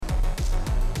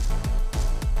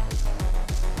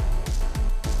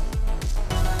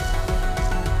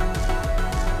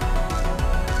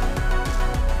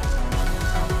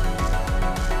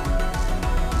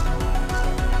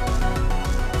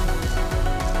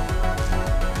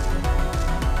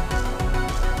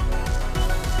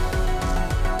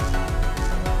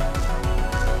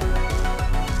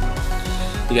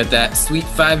You got that sweet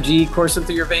 5G coursing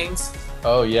through your veins?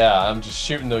 Oh yeah, I'm just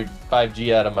shooting the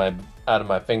 5G out of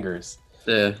my fingers.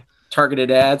 The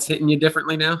targeted ads hitting you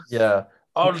differently now? Yeah.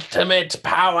 Ultimate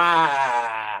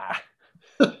power.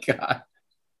 God.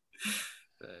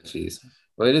 Jeez.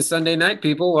 Well, it is Sunday night,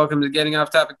 people. Welcome to the Getting Off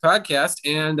Topic podcast,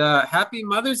 and happy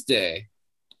Mother's Day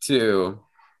to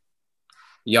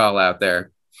y'all out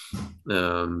there.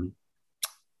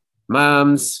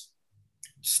 Moms,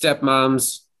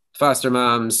 stepmoms, foster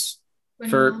moms,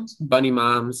 bunny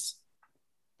moms,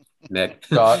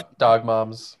 Dog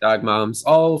moms. dog moms,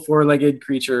 all four-legged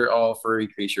creature, all furry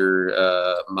creature,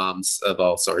 moms of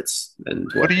all sorts.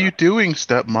 And what are you doing,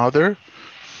 stepmother?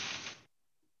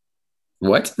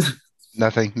 What?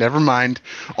 Nothing. Never mind.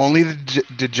 Only the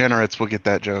degenerates will get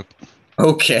that joke.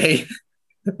 Okay.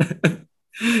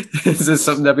 Is this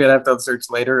something that we're gonna have to search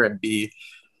later and be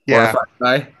horrified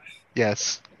by?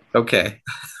 Yes. Okay.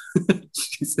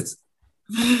 Jesus.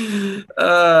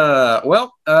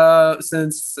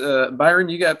 Since Byron,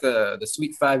 you got the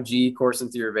sweet 5G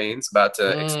coursing through your veins, about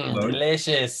to explode.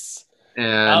 Delicious.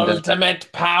 And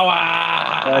Ultimate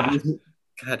power.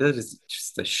 God, that is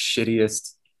just the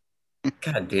shittiest.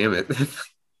 God damn it.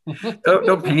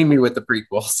 don't pain me with the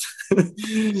prequels.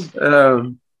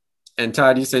 And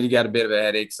Todd, you said you got a bit of a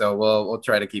headache, so we'll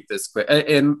try to keep this quick.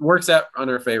 And works out on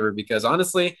our favor because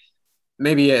honestly,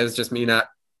 maybe it was just me not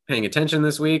paying attention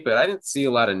this week, but I didn't see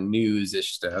a lot of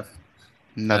news-ish stuff.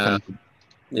 Nothing.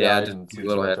 Yeah, just I didn't see a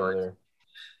little much headline.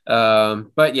 either.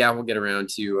 But yeah, we'll get around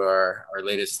to our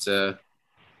latest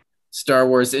Star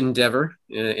Wars endeavor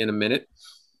in a minute.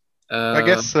 I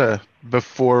guess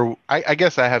before I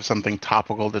guess I have something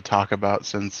topical to talk about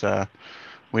since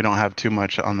we don't have too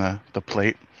much on the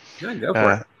plate. Yeah, go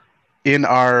for it. In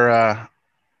our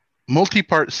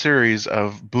multi-part series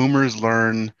of Boomers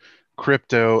Learn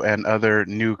Crypto and Other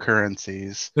New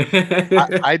Currencies,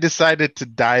 I decided to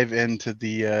dive into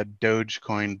the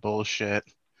Dogecoin bullshit.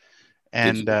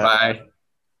 And Did you buy?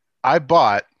 I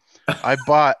bought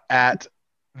at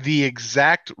the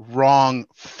exact wrong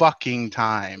fucking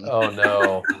time. Oh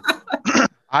no.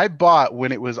 I bought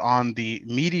when it was on the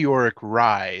meteoric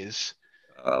rise.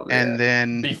 Oh, man. And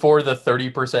then Before the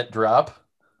 30% drop.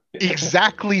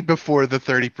 exactly before the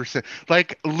 30%,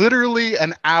 like literally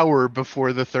an hour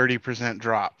before the 30%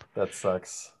 drop. That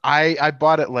sucks. I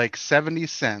bought it like 70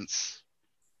 cents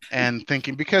and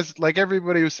thinking, because like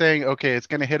everybody was saying, okay, it's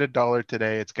going to hit $1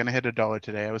 today. It's going to hit $1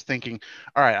 today. I was thinking,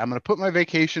 all right, I'm going to put my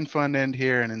vacation fund in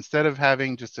here. And instead of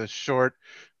having just a short,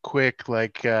 quick,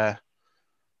 like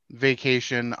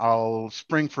vacation, I'll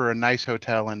spring for a nice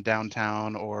hotel in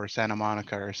downtown or Santa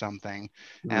Monica or something.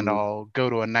 And I'll go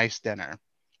to a nice dinner.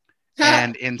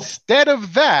 And instead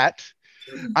of that,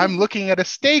 I'm looking at a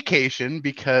staycation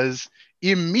because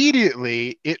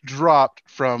immediately it dropped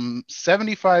from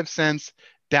 75 cents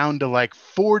down to like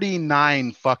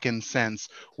 49 fucking cents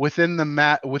within a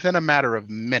matter of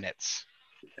minutes.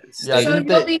 Yeah, So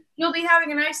you'll be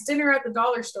having a nice dinner at the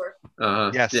dollar store.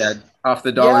 Yes. Yeah, off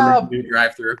the dollar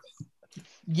drive-through.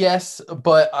 Yes,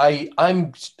 but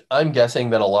I'm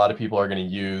guessing that a lot of people are going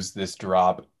to use this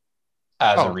drop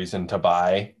as a reason to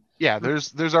buy. Yeah,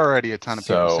 there's already a ton of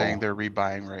people saying they're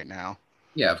rebuying right now.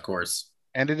 Yeah, of course.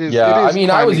 And it is. Yeah, it is I mean,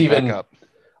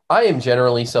 I am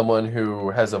generally someone who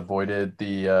has avoided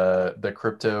the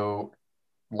crypto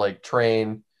like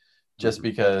train just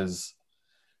because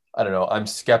I don't know, I'm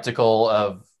skeptical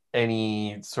of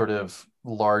any sort of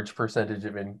large percentage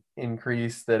of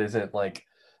increase that isn't like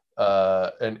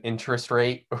an interest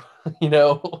rate, you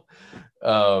know.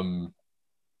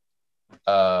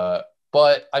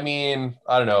 But I mean,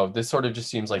 I don't know. This sort of just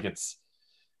seems like it's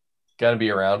gonna be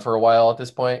around for a while at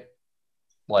this point.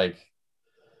 Like,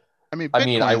 I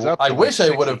wish I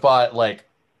would have bought like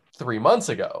 3 months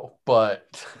ago,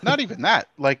 but not even that.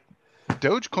 Like,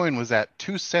 Dogecoin was at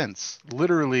 2 cents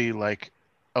literally like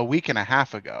a week and a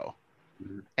half ago,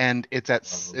 and it's at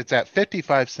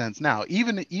 55 cents now.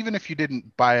 Even if you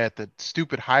didn't buy at the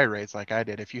stupid high rates like I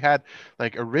did, if you had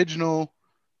like original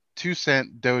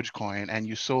 2-cent Dogecoin and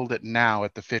you sold it now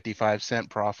at the 55-cent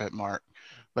profit mark,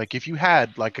 like if you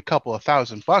had like a couple of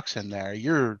 $1,000 in there,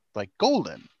 you're like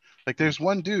golden. Like there's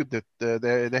one dude that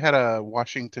they had a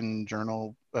Washington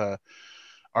Journal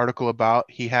article about.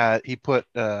 He put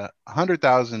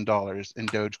 $100,000 in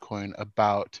Dogecoin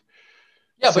about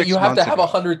but you have to have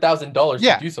 $100,000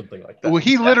 to do something like that. Well,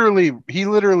 he literally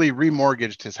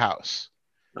remortgaged his house,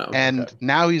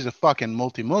 now he's a fucking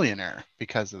multimillionaire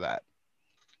because of that.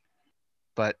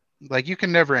 But like, you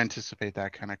can never anticipate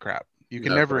that kind of crap. You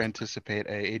can never anticipate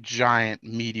a giant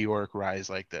meteoric rise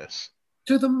like this.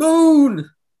 To the moon!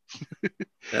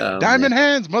 Diamond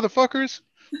hands, motherfuckers!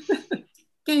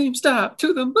 GameStop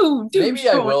to the moon. Maybe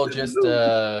I Dogecoin will to the just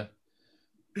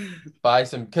moon. buy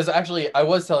some, because actually I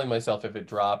was telling myself if it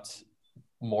dropped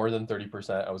more than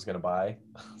 30%, I was going to buy.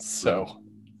 So,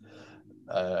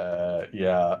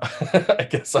 yeah, I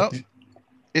guess Well,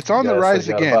 it's on the Yes, I rise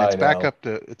gotta again. buy now.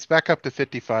 It's back up to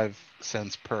 55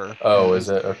 cents per. Oh, is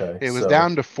it? Okay. It was So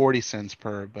down to 40 cents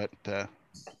per, but we're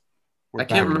I can't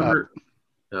back up. remember.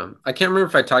 I can't remember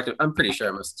if I talked. I'm pretty sure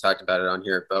I must have talked about it on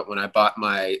here. But when I bought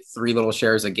my 3 little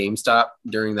shares of GameStop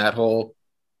during that whole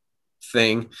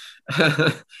thing,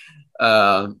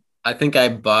 I think I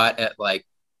bought at like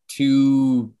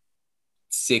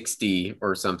 260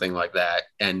 or something like that,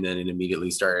 and then it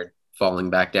immediately started falling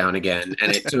back down again.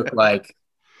 And it took like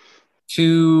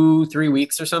 2-3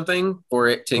 weeks or something for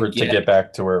it to to get get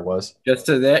back to where it was. just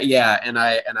to that. Yeah, and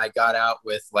I got out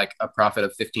with like a profit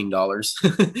of $15.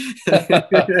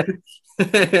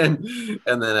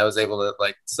 And then I was able to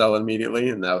like sell immediately,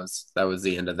 and that was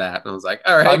the end of that. And I was like,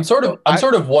 all right, I'm sort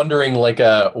of wondering like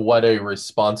what a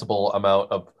responsible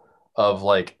amount of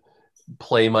like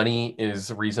play money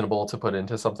is reasonable to put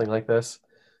into something like this,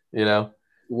 you know?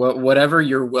 whatever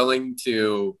you're willing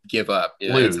to give up. You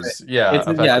know, Lose. Yeah, it's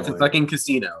a effectively. fucking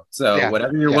casino. So Yeah,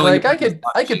 whatever you're yeah. willing Like to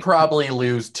I could probably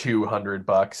lose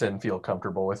 $200 and feel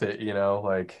comfortable with it, you know,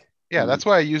 like Yeah, that's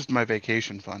why I used my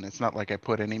vacation fund. It's not like I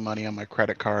put any money on my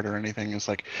credit card or anything. It's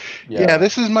like, yeah,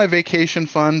 this is my vacation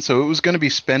fund, so it was going to be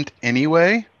spent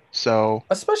anyway. So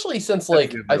especially since That's a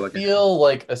like good way I to look at it. feel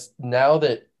like now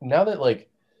that like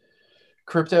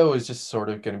crypto is just sort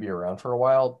of going to be around for a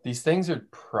while, these things are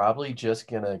probably just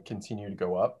going to continue to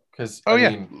go up because oh I yeah,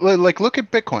 mean, like look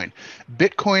at Bitcoin.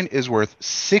 Bitcoin is worth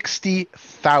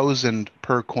 60,000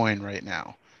 per coin right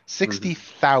now.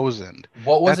 60,000.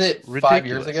 what was That's it 5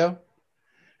 years ridiculous. ago?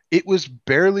 It was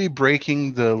barely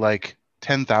breaking the like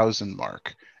 10,000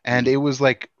 mark, and it was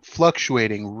like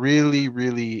fluctuating really,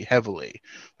 really heavily.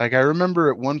 Like I remember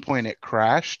at one point it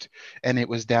crashed and it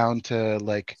was down to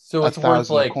like So a it's worth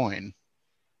thousand a like coin.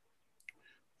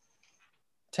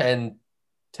 10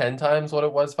 times what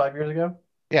it was 5 years ago.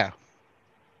 Yeah,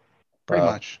 pretty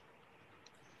Wow. much.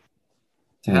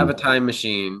 To have a time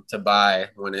machine to buy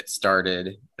when it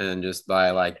started and just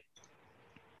buy like,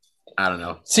 I don't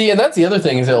know. See, and that's the other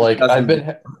thing is that like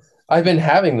Doesn't- I've been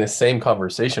having this same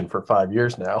conversation for 5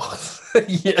 years now.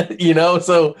 Yeah, you know,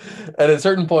 so at a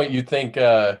certain point you think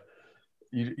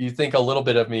you think a little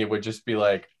bit of me would just be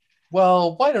like,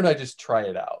 well, why don't I just try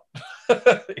it out?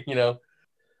 You know,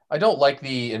 I don't like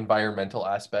the environmental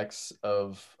aspects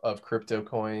of crypto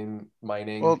coin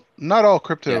mining. Well, not all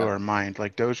crypto Yeah. are mined.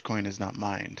 Like Dogecoin is not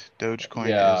mined. Dogecoin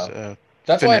Yeah. is a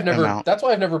That's why finite amount. that's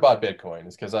why I've never bought Bitcoin,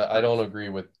 is because I don't agree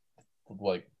with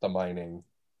like the mining.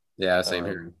 Yeah, same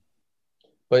here.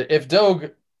 But if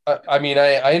Doge, I mean,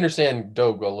 I understand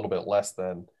Doge a little bit less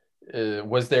than.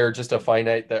 Was there just a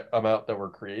finite amount that were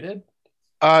created?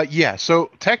 Yeah, so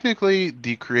technically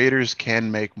the creators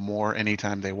can make more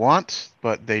anytime they want,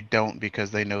 but they don't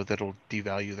because they know that'll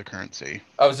devalue the currency.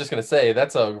 I was just going to say,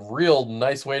 that's a real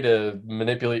nice way to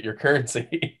manipulate your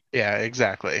currency. Yeah,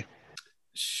 exactly.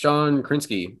 Sean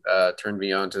Krinsky turned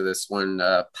me on to this one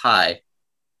Pi,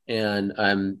 and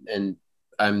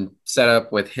I'm set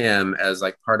up with him as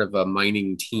like part of a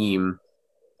mining team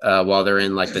while they're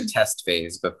in like the test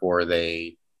phase before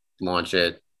they launch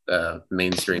it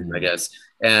mainstream, I guess.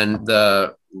 And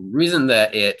the reason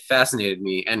that it fascinated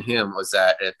me and him was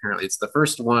that apparently it's the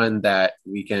first one that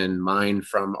we can mine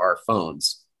from our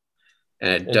phones,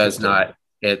 and it does not.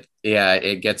 It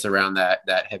gets around that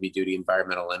heavy duty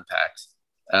environmental impact.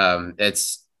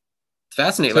 It's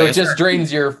fascinating. So like it just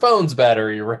drains your phone's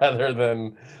battery rather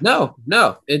than. No,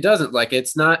 it doesn't. Like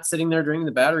it's not sitting there draining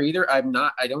the battery either. I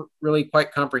don't really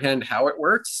quite comprehend how it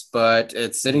works, but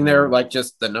it's sitting there like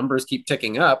just the numbers keep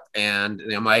ticking up. And you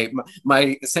know, my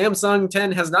Samsung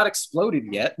 10 has not exploded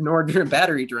yet, nor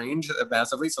battery drained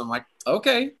massively. So I'm like,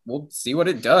 okay, we'll see what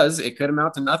it does. It could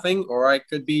amount to nothing, or I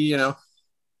could be, you know.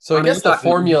 So I guess the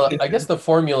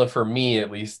formula for me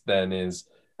at least then is,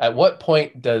 at what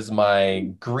point does my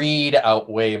greed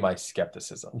outweigh my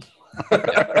skepticism?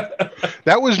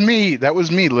 That was me. That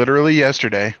was me literally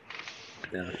yesterday.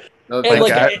 Yeah.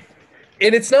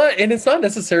 And it's not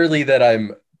necessarily that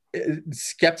I'm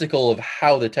skeptical of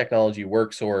how the technology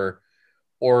works or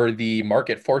the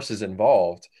market forces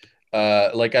involved.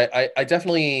 Like I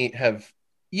definitely have,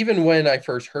 even when I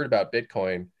first heard about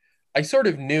Bitcoin, I sort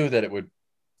of knew that it would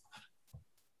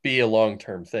be a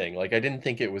long-term thing. Like I didn't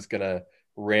think it was gonna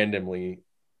randomly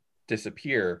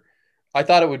disappear. I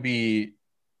thought it would be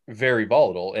very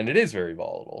volatile, and it is very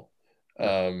volatile.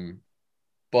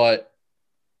 But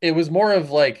it was more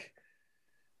of like,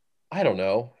 I don't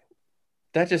know.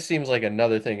 that just seems like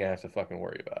another thing I have to fucking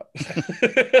worry about.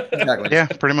 Exactly. Yeah,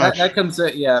 pretty much. That comes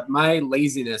to, my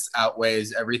laziness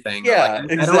outweighs everything. Yeah,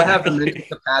 I don't have the mental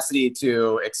exactly. capacity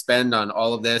to expend on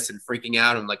all of this and freaking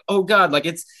out. I'm like, oh God, like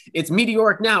it's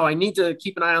meteoric now. I need to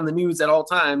keep an eye on the news at all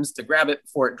times to grab it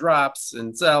before it drops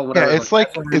and sell Yeah, whatever. it's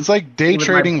like day with my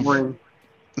trading. boring-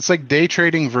 It's like day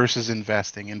trading versus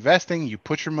investing. Investing, you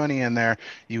put your money in there,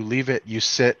 you leave it, you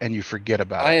sit, and you forget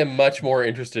about I it. am much more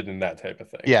interested in that type of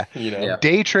thing. Yeah. You know? Yeah.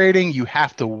 Day trading, you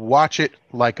have to watch it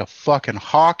like a fucking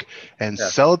hawk and Yeah.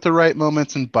 sell at the right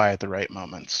moments and buy at the right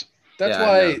moments. That's Yeah,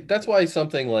 I know. why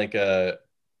something like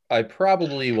I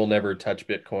probably will never touch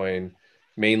Bitcoin,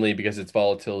 mainly because its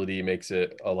volatility makes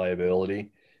it a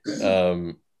liability.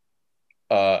 Um,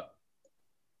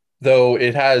 though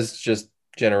it has just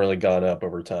generally gone up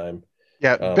over time.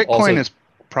 Yeah, Bitcoin Also, is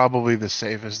probably the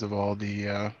safest of all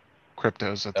the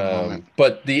cryptos at the moment.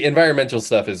 but the environmental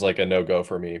stuff is like a no-go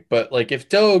for me. But like if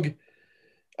Doge,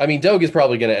 I mean, Doge is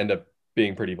probably going to end up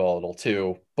being pretty volatile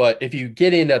too. But if you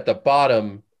get in at the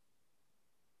bottom,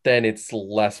 then it's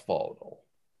less volatile,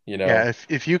 you know? Yeah,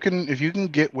 if you can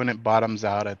get when it bottoms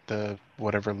out at the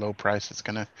whatever low price it's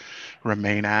gonna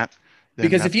remain at, then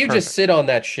Because if that's you perfect. just sit on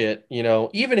that shit, you know,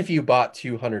 even if you bought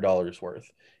 $200 worth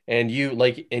and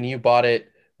you bought it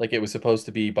like it was supposed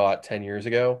to be bought 10 years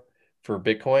ago for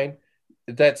Bitcoin,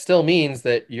 that still means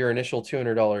that your initial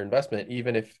 $200 investment,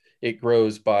 even if it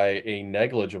grows by a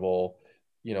negligible,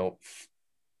 you know,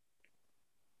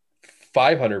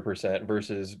 500%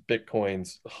 versus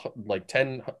Bitcoin's like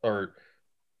 10 or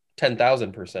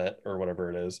 10,000% or whatever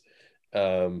it is,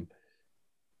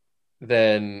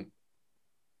 then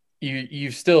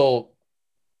you've still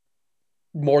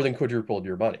more than quadrupled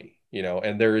your money, you know,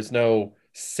 and there is no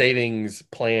savings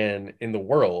plan in the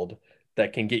world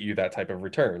that can get you that type of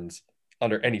returns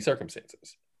under any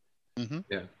circumstances. Mm-hmm.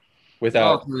 Yeah.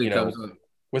 Without, Ultimately you know, comes with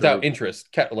without the-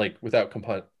 interest, like without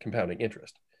compounding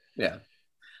interest. Yeah.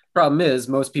 Problem is,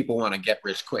 most people want to get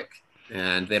rich quick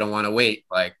and they don't want to wait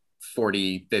like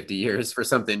 40, 50 years for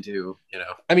something to,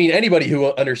 I mean, anybody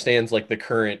who understands like the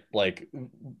current,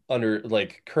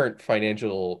 current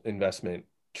financial investment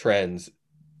trends,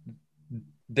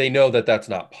 they know that that's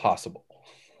not possible.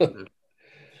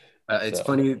 It's So.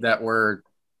 funny that we're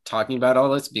talking about all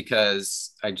this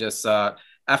because I just saw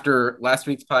after last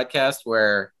week's podcast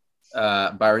where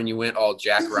Byron, you went all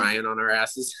Jack Ryan on our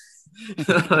asses.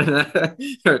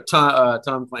 Or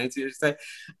Tom Clancy, I should say.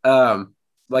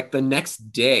 Like the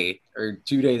next day or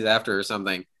 2 days after or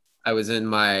something, I was in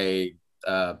my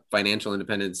financial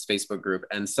independence Facebook group,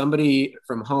 and somebody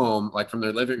from home, like from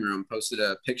their living room, posted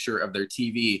a picture of their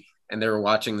TV, and they were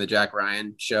watching the Jack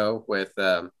Ryan show with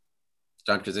John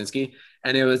Krasinski,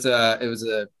 and it was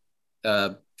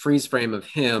a freeze frame of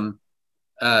him.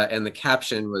 And the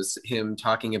caption was him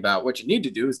talking about what you need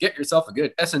to do is get yourself a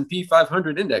good S&P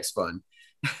 500 index fund.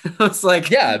 I was like,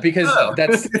 yeah, because oh.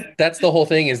 that's the whole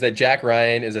thing is that Jack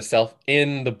Ryan is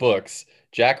in the books.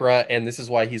 Jack Ryan, and this is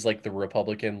why he's like the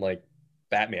Republican like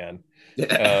Batman.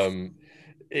 Yeah.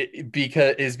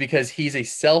 Because he's a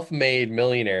self-made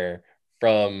millionaire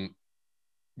from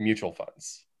mutual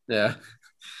funds. Yeah.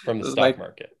 From the stock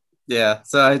market. Yeah.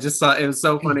 So I just thought it was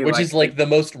so funny. Which is like the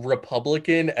most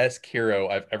Republican-esque hero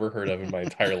I've ever heard of in my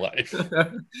entire life.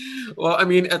 Well, I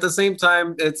mean, at the same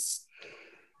time, it's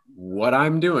what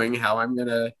I'm doing, how I'm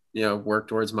gonna, work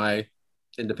towards my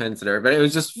independence there. But it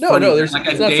was just funny. It's not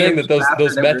saying that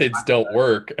those methods don't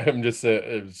work. I'm just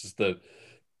it was just the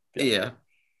yeah.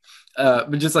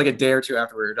 But just like a day or two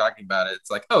after we were talking about it,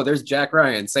 it's like, oh, there's Jack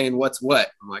Ryan saying what's what.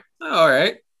 I'm like, oh, all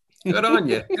right, good on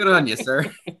you, good on you,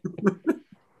 sir.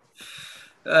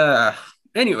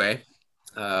 Anyway,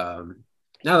 now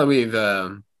that we've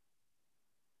been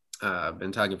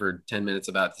talking for 10 minutes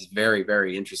about this very,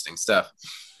 very interesting stuff,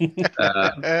 did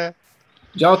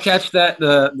y'all catch that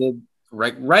the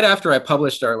right after I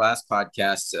published our last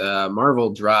podcast,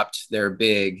 Marvel dropped their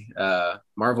big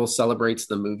Marvel Celebrates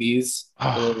the Movies.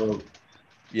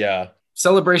 Yeah.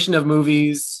 Celebration of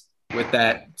movies with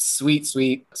that sweet,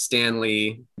 sweet Stan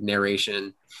Lee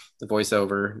narration, the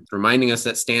voiceover, reminding us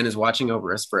that Stan is watching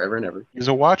over us forever and ever. He's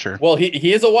a watcher. Well,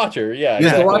 he is a watcher. Yeah,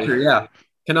 he's a watcher. Yeah,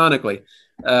 canonically.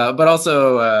 But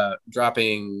also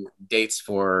dropping dates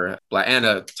for Black and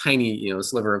a tiny,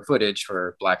 sliver of footage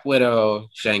for Black Widow,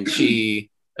 Shang-Chi,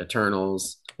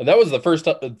 Eternals. And that was the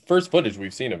first footage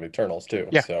we've seen of Eternals too.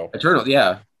 Yeah. So Eternals,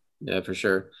 yeah, for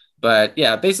sure. But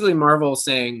yeah, basically Marvel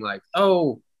saying like,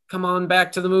 "Oh, come on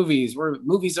back to the movies.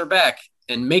 Movies are back,"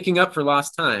 and making up for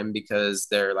lost time because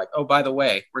they're like, "Oh, by the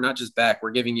way, we're not just back.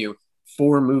 We're giving you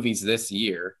 4 movies this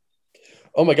year."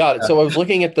 Oh my God! So I was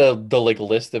looking at the like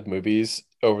list of movies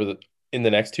over in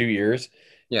the next 2 years.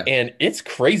 Yeah. And it's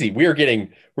crazy. We're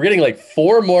getting like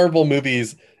 4 Marvel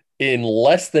movies in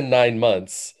less than 9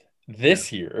 months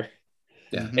this year.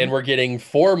 Yeah. And we're getting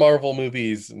 4 Marvel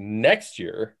movies next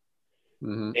year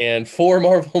Mm-hmm. and 4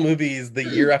 Marvel movies the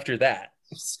year after that.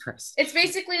 Jesus Christ. It's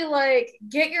basically like,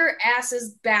 get your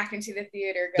asses back into the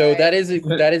theater, So guys.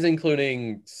 that is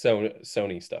including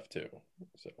Sony stuff too.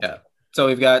 So. Yeah. So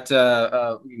we've got,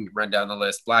 we can run down the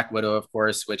list. Black Widow, of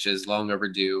course, which is long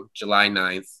overdue, July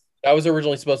 9th. That was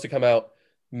originally supposed to come out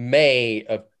May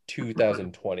of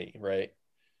 2020, right?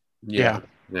 Yeah.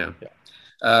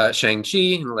 Shang-Chi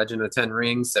and the Legend of the Ten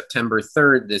Rings, September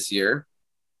 3rd this year,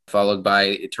 followed by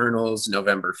Eternals,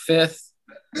 November 5th,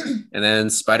 and then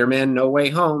Spider-Man No Way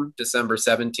Home, December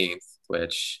 17th,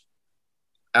 which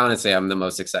I want to say I'm the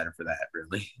most excited for that,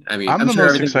 really. I mean, I'm the sure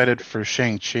most excited for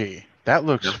Shang-Chi. That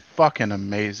looks fucking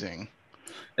amazing.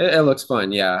 It looks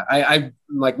fun, yeah. I'm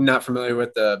like not familiar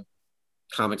with the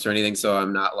comics or anything, so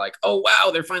I'm not like, oh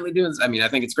wow, they're finally doing this. I mean, I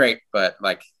think it's great, but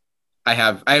like I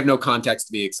have no context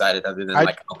to be excited other than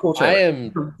like, oh cool trailer. I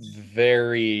am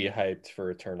very hyped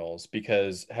for Eternals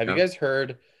because have you guys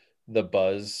heard the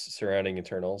buzz surrounding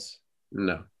Eternals?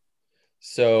 No.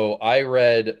 So I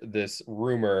read this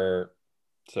rumor,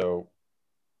 so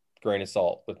grain of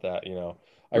salt with that, you know.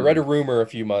 I read a rumor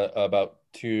about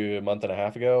 2 months and a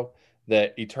half ago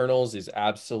that Eternals is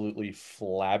absolutely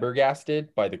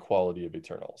flabbergasted by the quality of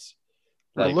Eternals.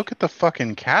 Like, look at the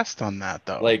fucking cast on that,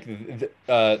 though. Like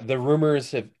the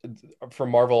rumors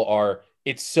from Marvel are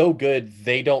it's so good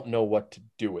they don't know what to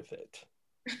do with it.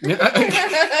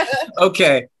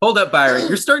 Okay, hold up, Byron.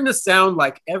 You're starting to sound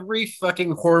like every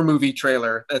fucking horror movie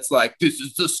trailer that's like, this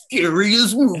is the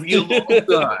scariest movie of all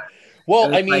time.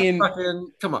 Well, I mean, like,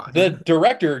 fucking, come on. The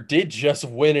director did just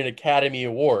win an Academy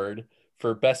Award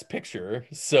for Best Picture,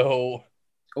 so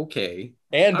okay,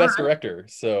 and Best Director,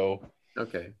 so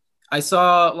okay. I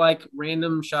saw like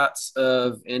random shots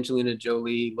of Angelina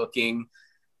Jolie looking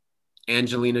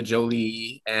Angelina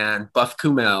Jolie and Buff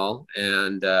Kumel,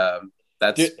 and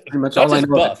that's pretty much all I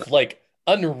know. Buff, like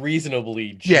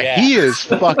unreasonably jacked. Yeah, he is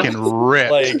fucking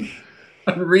ripped. Like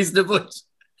unreasonably.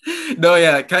 No,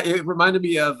 yeah, it reminded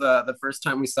me of the first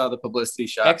time we saw the publicity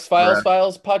shot. X-Files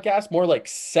Files podcast, more like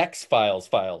Sex Files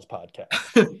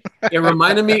podcast. It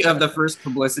reminded me of the first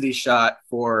publicity shot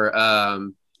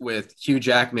for with Hugh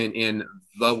Jackman in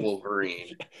The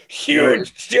Wolverine. Hugh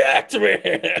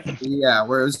Jackman! Yeah,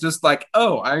 where it was just like,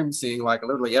 oh, I'm seeing like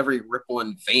literally every ripple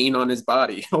and vein on his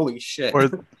body. Holy shit.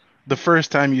 Or the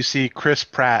first time you see Chris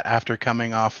Pratt after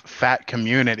coming off Fat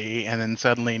Community, and then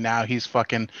suddenly now he's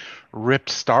fucking ripped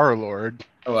Star-Lord.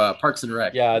 Oh, Parks and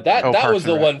Rec. Yeah, that was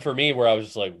the one for me where I was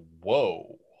just like,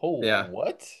 whoa, what?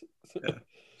 Yeah.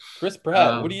 Chris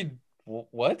Pratt,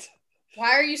 what?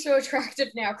 Why are you so attractive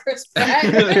now, Chris Pratt?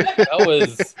 That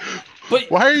was. But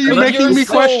why are you making me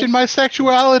question my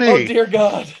sexuality? Oh dear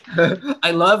God!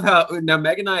 I love how now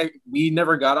Meg and I we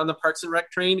never got on the Parks and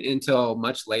Rec train until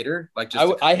much later. Like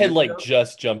I had like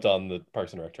just jumped on the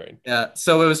Parks and Rec train. Yeah,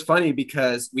 so it was funny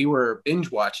because we were binge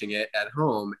watching it at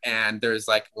home, and there's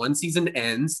like one season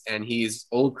ends, and he's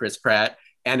old Chris Pratt,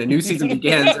 and a new season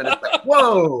begins, and it's like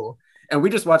whoa. And we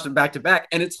just watched them back to back.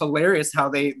 And it's hilarious how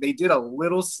they did a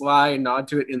little sly nod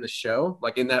to it in the show,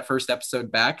 like in that first episode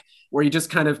back, where he just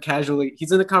kind of casually,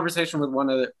 he's in a conversation with one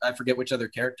of the, I forget which other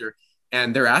character,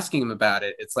 and they're asking him about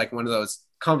it. It's like one of those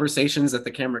conversations that the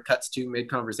camera cuts to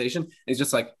mid-conversation. And he's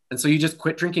just like, and so you just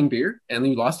quit drinking beer and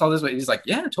you lost all this weight? He's like,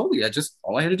 yeah, totally.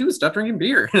 All I had to do was stop drinking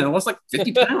beer. And I lost like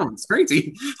 50 pounds.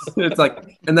 Crazy. It's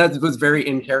like, and that was very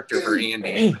in character for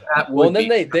Andy. Well, and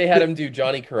then they had him do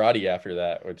Johnny Karate after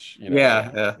that, which, you know,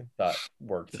 I thought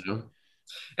worked.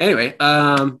 Anyway,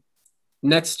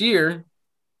 next year,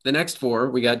 the next 4,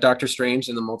 we got Doctor Strange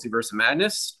and the Multiverse of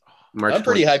Madness. March I'm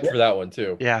pretty hyped for that one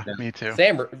too. Yeah, me too.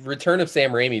 Return of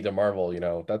Sam Raimi to Marvel, you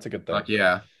know, that's a good thing. Fuck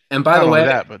yeah. And by the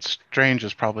way, but Strange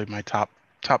is probably my top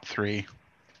 3.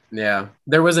 Yeah,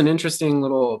 there was an interesting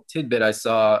little tidbit I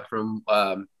saw from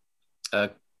a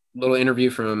little interview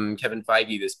from Kevin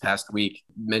Feige this past week,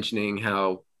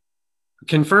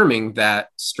 confirming that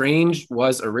Strange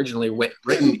was originally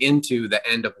written into the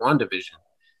end of WandaVision.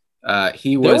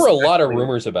 There were a lot of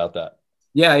rumors about that.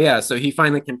 Yeah. So he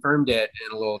finally confirmed it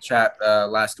in a little chat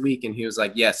last week, and he was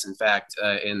like, "Yes, in fact,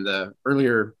 in the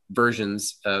earlier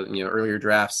versions, earlier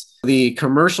drafts, the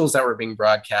commercials that were being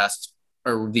broadcast,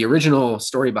 or the original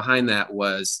story behind that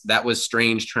was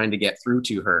Strange trying to get through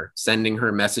to her, sending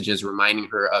her messages, reminding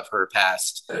her of her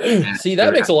past." See,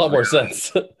 that makes a lot more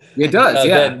sense. It does,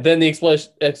 yeah. Then the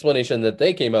explanation that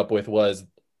they came up with was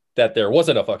that there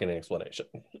wasn't a fucking explanation.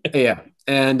 Yeah,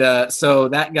 and so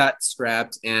that got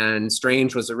scrapped, and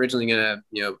Strange was originally gonna,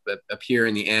 appear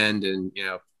in the end and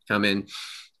come in,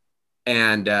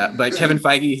 and but Kevin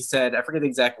Feige said, I forget the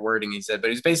exact wording he said, but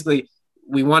he's basically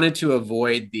we wanted to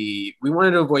avoid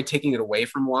taking it away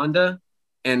from Wanda,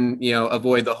 and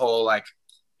avoid the whole like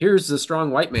here's the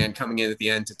strong white man coming in at the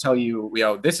end to tell you,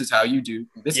 this is how you do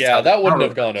this. Yeah, is how that wouldn't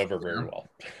have gone over very well.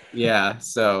 Yeah,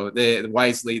 so they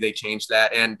changed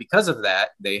that, and because of that,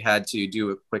 they had to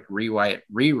do a quick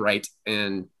rewrite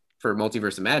and for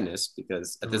Multiverse of Madness,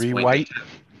 because at this point,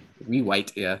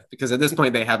 because at this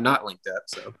point they have not linked up.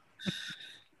 So,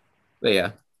 but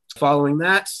yeah, following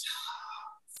that,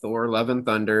 Thor: Love and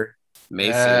Thunder,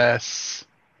 May 6th.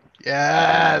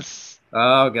 Yes.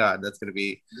 Oh god, that's gonna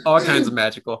be all kinds of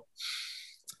magical.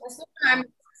 That's what I'm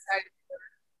excited for.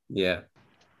 Yeah.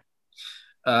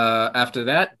 After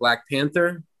that, Black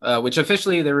Panther, which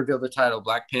officially they revealed the title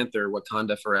Black Panther: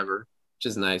 Wakanda Forever, which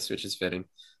is nice, which is fitting.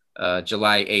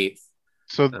 July 8th.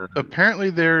 So apparently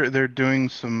they're doing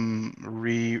some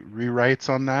rewrites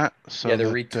on that. So yeah, they're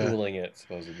retooling it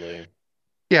supposedly.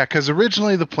 Yeah, because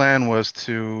originally the plan was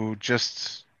to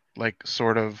just like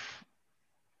sort of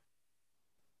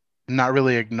not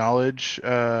really acknowledge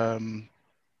Chadwick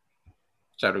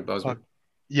Boseman.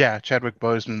 Chadwick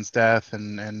Boseman's death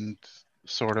and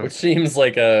sort of, which seems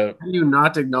like a how do you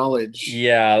not acknowledge?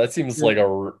 Yeah, that seems like a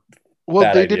well,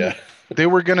 bad they idea. didn't. They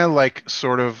were gonna like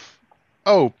sort of,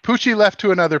 oh, Poochie left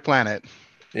to another planet.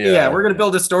 Yeah, we're gonna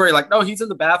build a story like, no, he's in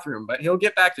the bathroom, but he'll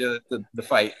get back to the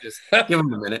fight. Just give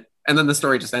him a minute, and then the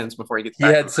story just ends before he gets back.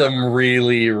 He had some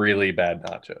really, really bad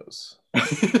nachos.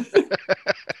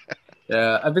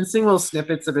 Yeah, I've been seeing little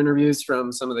snippets of interviews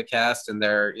from some of the cast, and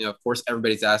they're, of course,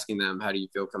 everybody's asking them, how do you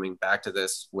feel coming back to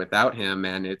this without him?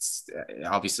 And it's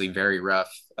obviously very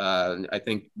rough. I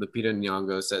think Lupita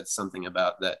Nyong'o said something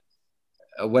about that.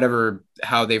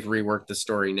 How they've reworked the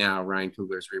story now, Ryan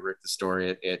Coogler's reworked the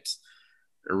story. It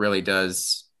really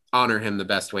does honor him the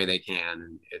best way they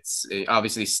can. It's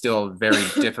obviously still very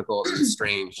difficult and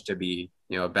strange to be,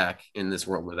 back in this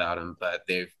world without him, but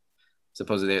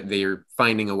supposedly they're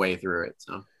finding a way through it.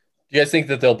 So, do you guys think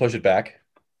that they'll push it back?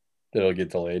 That it'll get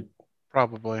delayed?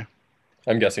 Probably.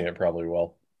 I'm guessing it probably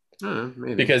will.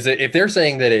 Maybe. Because if they're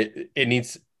saying that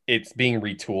it's being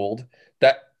retooled,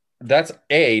 that's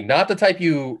not the type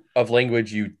of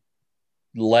language you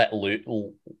let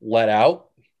out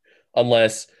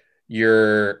unless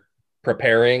you're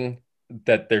preparing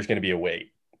that there's going to be a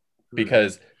wait,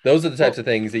 because those are the types of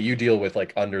things that you deal with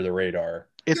like under the radar.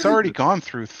 It's already gone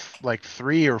through like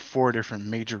 3 or 4 different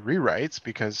major rewrites,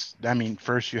 because I mean,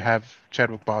 first you have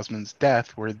Chadwick Boseman's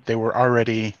death, where they were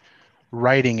already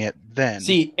writing it then.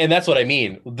 See, and that's what I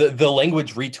mean. The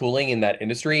language retooling in that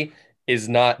industry is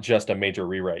not just a major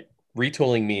rewrite.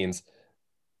 Retooling means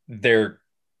they're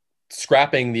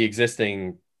scrapping the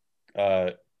existing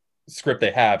script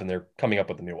they have and they're coming up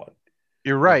with a new one.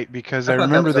 You're right, because I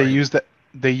remember they used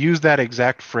that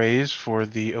exact phrase for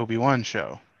the Obi-Wan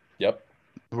show. Yep.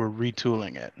 We're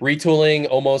retooling it. Retooling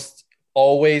almost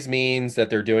always means that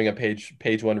they're doing a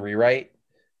page one rewrite.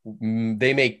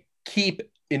 They may keep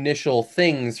initial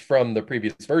things from the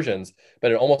previous versions,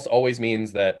 but it almost always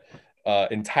means that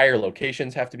entire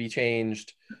locations have to be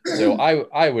changed. So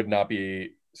I would not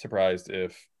be surprised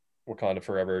if Wakanda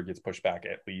Forever gets pushed back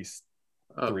at least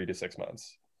 3 to 6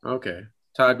 months. Okay.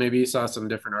 Todd, maybe you saw some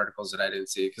different articles that I didn't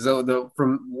see, because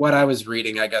from what I was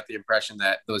reading, I got the impression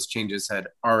that those changes had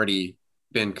already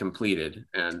been completed,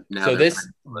 and now. So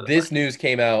this news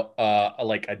came out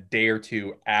like a day or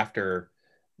two after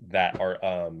that,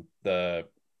 or the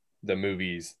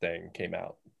movies thing came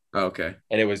out. Oh, okay.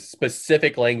 And it was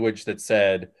specific language that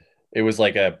said, it was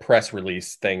like a press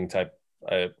release thing type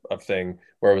of thing,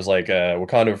 where it was like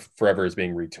Wakanda Forever is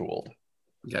being retooled.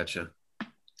 Gotcha.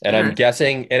 And I'm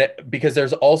guessing, because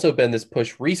there's also been this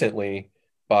push recently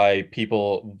by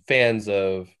fans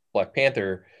of Black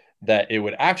Panther, that it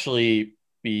would actually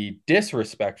be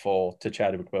disrespectful to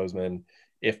Chadwick Boseman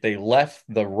if they left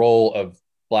the role of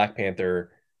Black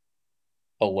Panther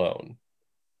alone.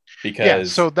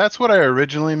 Because so that's what I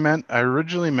originally meant. I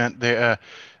originally meant they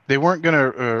weren't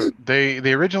gonna.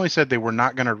 They originally said they were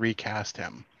not gonna recast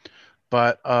him,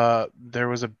 but there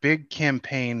was a big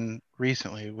campaign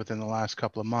recently, within the last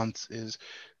couple of months, is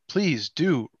please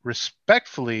do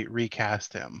respectfully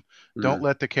recast him. Don't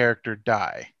let the character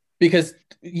die. Because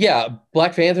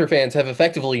Black Panther fans have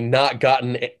effectively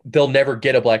they'll never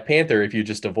get a Black Panther if you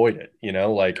just avoid it,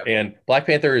 and Black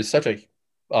Panther is such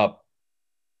a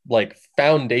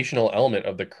foundational element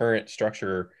of the current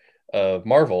structure of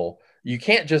Marvel. You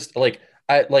can't just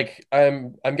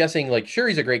I'm guessing like sure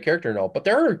he's a great character and all, but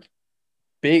there are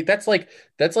big. That's like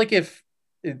if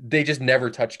they just never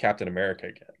touch Captain America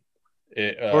again.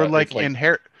 Or It's like like in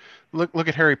Harry, look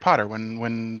at Harry Potter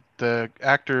when the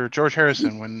actor George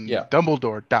Harrison when yeah.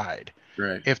 Dumbledore died.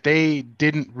 Right. If they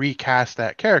didn't recast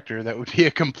that character, that would be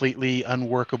a completely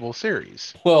unworkable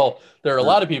series. Well, there are a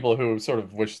lot of people who sort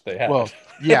of wish they had. Well,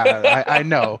 yeah, I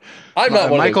know. I'm not one of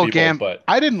those Michael people, Gam. but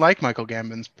I didn't like Michael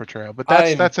Gambon's portrayal, but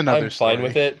I'm that's another fine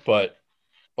with story. it, but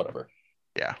whatever.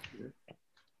 Yeah.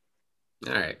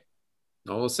 All right.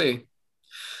 Well, we'll see.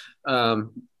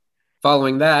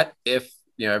 Following that, if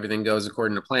everything goes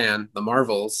according to plan, the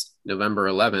Marvels, November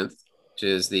 11th, which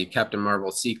is the Captain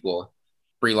Marvel sequel.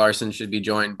 Brie Larson should be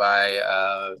joined by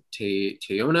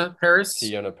Teyonah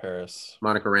Parris,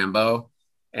 Monica Rambeau,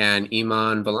 and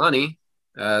Iman Vellani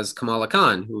as Kamala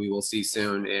Khan, who we will see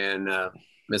soon in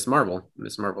Miss Marvel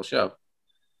show.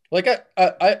 Like I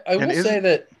And will say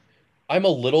that I'm a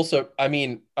little I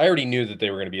mean, I already knew that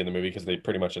they were going to be in the movie because they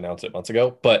pretty much announced it months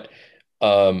ago, but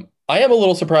I am a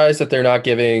little surprised that they're not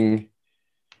giving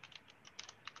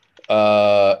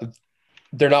they're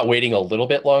not waiting a little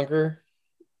bit longer.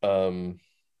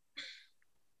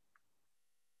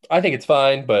 I think it's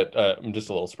fine, but I'm just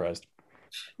a little surprised.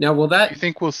 Now, will do that you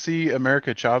think we'll see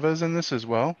America Chavez in this as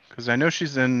well? Because I know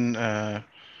she's in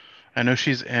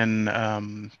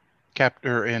in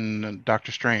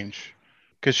Doctor Strange.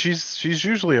 Because she's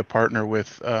usually a partner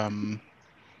with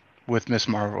Miss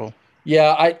Marvel.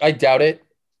 Yeah, I doubt it.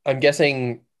 I'm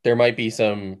guessing there might be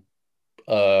some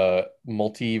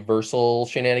multiversal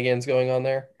shenanigans going on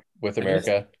there with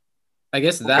America. I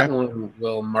guess that one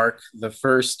will mark the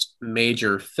first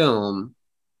major film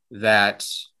that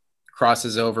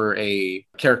crosses over a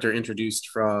character introduced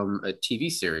from a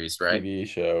TV series, right? TV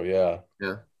show, yeah.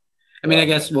 Yeah. I mean, I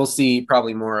guess we'll see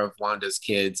probably more of Wanda's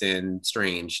kids in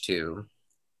Strange too.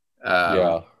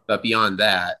 Yeah. But beyond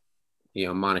that,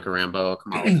 Monica Rambeau,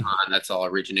 Kamala Khan, that's all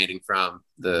originating from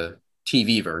the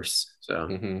TV verse. So,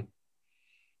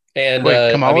 and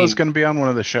wait, Kamala's going to be on one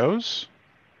of the shows?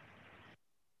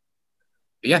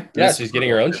 Yeah, she's getting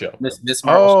her own show. Miss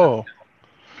Marvel. Oh,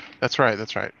 that's right.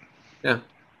 Yeah.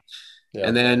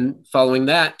 And then following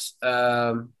that,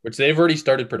 which they've already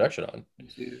started production on.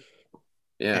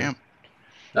 Yeah.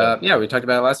 Damn. We talked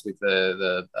about it last week.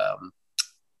 The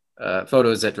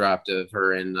photos that dropped of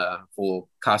her in full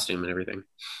costume and everything.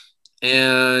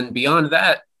 And beyond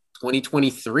that,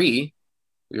 2023,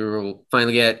 we will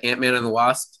finally get Ant-Man and the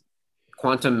Wasp: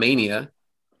 Quantum Mania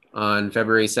on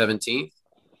February 17th.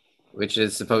 Which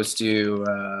is supposed to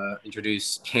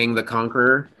introduce Kang the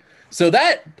Conqueror. So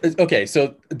that okay.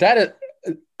 So that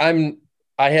I've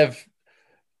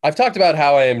talked about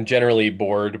how I am generally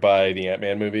bored by the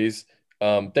Ant-Man movies.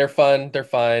 They're fun. They're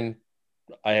fine.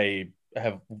 I've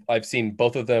seen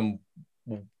both of them.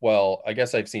 Well, I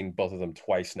guess I've seen both of them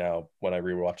twice now when I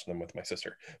rewatched them with my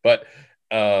sister. But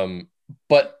them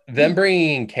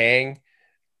bringing Kang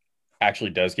actually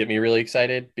does get me really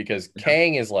excited because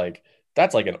Kang is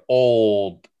that's like an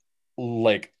old,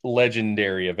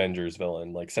 legendary Avengers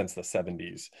villain, since the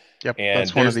 70s. Yep, and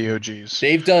that's one of the OGs.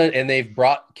 They've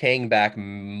brought Kang back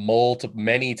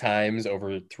many times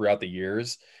throughout the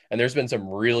years, and there's been some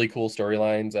really cool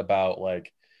storylines about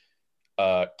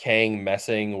Kang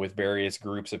messing with various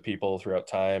groups of people throughout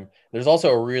time. There's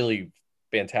also a really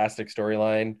fantastic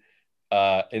storyline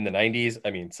in the 90s.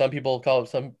 I mean, some people call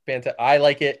it I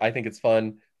like it. I think it's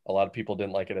fun. A lot of people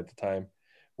didn't like it at the time,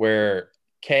 where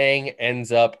Kang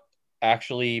ends up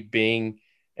actually being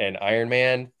an Iron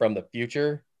Man from the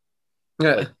future,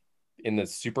 in the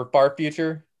super far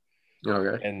future.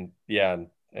 Okay. And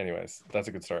anyways, that's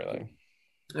a good storyline.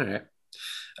 All right.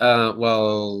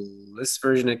 Well, this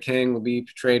version of Kang will be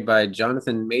portrayed by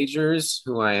Jonathan Majors,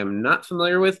 who I am not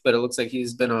familiar with, but it looks like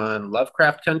he's been on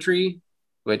Lovecraft Country,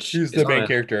 which he's the main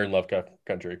character in Lovecraft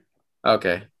Country.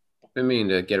 Okay. Been meaning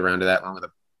to get around to that one with a.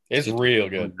 It's real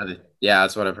good. Yeah,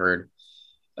 that's what I've heard.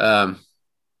 All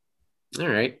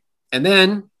right. And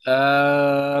then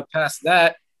past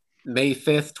that, May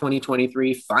 5th,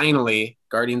 2023, finally,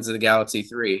 Guardians of the Galaxy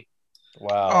 3.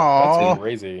 Wow. That's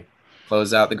crazy.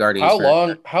 Close out the Guardians.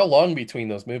 How long between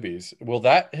those movies? Will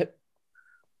that hit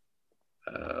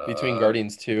between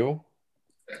Guardians 2?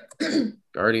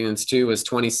 Guardians 2 was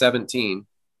 2017.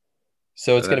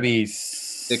 So it's going to be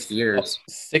 6 years.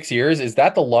 6 years? Is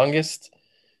that the longest?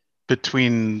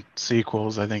 Between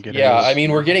sequels, I think it is. Yeah, I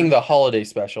mean, we're getting the holiday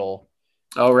special.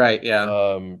 Oh, right,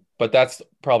 yeah. But that's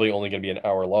probably only going to be an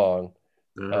hour long.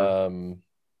 Mm-hmm.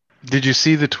 Did you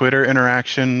see the Twitter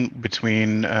interaction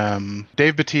between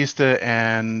Dave Bautista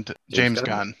and James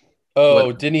Gunn?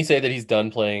 Oh, didn't he say that he's done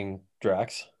playing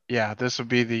Drax? Yeah, this would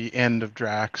be the end of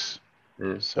Drax.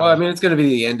 So, Well, I mean, it's going to be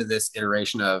the end of this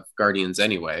iteration of Guardians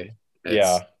anyway.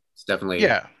 It's definitely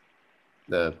yeah.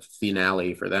 the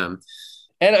finale for them.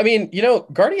 And I mean,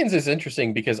 Guardians is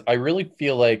interesting because I really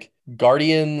feel like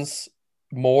Guardians,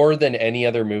 more than any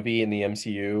other movie in the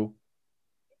MCU,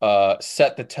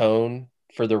 set the tone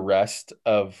for the rest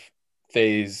of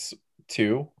Phase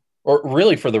 2, or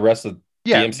really for the rest of the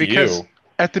Yeah, MCU. because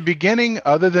at the beginning,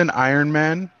 other than Iron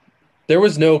Man, There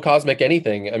was no cosmic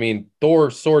anything. I mean,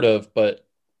 Thor sort of, but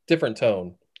different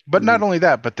tone. but not only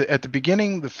that, but at the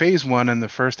beginning, the Phase 1 and the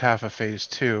first half of Phase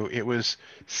 2, it was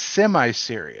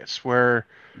semi-serious, where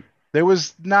there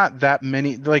was not that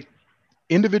many, like,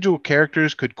 individual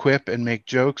characters could quip and make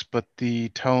jokes, but the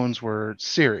tones were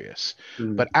serious.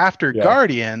 But after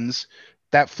Guardians,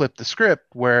 that flipped the script,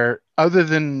 where other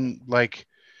than like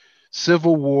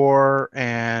Civil War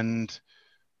and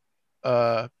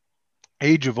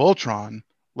Age of Ultron,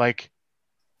 like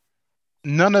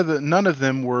none of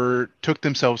them took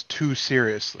themselves too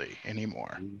seriously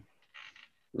anymore.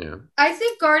 Yeah. I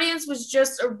think Guardians was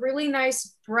just a really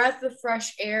nice breath of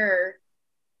fresh air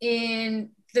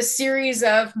in the series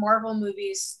of Marvel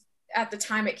movies at the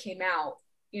time it came out.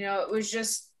 It was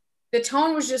just, the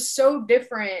tone was just so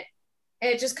different.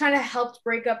 And it just kind of helped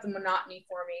break up the monotony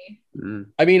for me.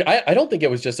 I mean, I don't think it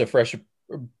was just a fresh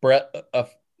breath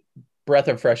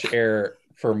of fresh air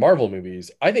for Marvel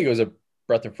movies. I think it was a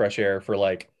breath of fresh air for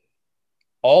like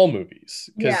all movies,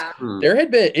 because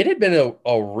it had been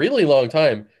a really long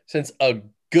time since a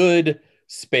good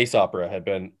space opera had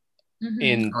been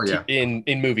in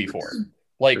movie form.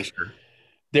 Like sure.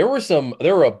 there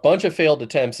were a bunch of failed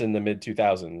attempts in the mid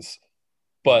 2000s,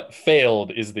 but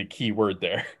failed is the key word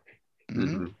there.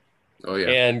 Mm-hmm. Oh yeah.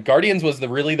 And Guardians was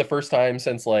really the first time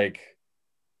since like,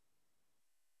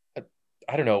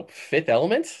 I don't know, Fifth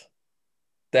Element,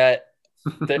 that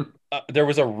there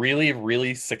was a really,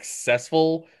 really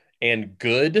successful and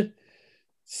good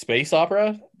space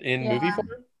opera in movie form,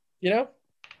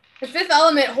 The Fifth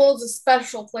Element holds a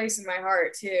special place in my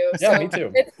heart too. Yeah, me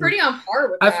too. It's pretty on par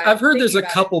with that. I've heard there's a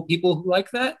couple people who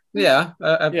like that. Yeah,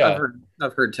 I've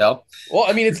heard tell. Well,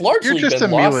 I mean, it's largely just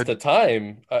been a lost to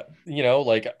time.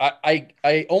 Like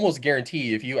I almost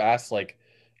guarantee if you ask like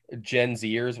Gen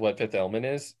Zers what Fifth Element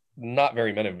is, not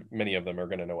very many of them are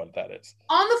going to know what that is.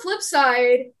 On the flip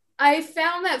side, I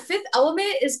found that Fifth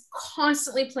Element is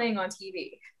constantly playing on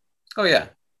TV. Oh yeah.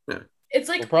 It's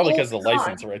like probably because the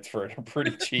license rights for it are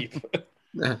pretty cheap.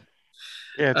 Yeah,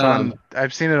 it's on.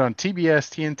 I've seen it on TBS,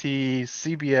 TNT,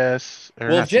 CBS.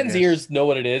 Well, if Gen Zers know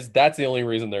what it is, that's the only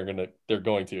reason they're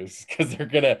going to, is because they're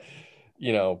gonna,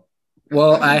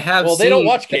 Well, I have. Well, they don't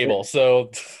watch cable,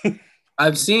 so.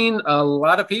 I've seen a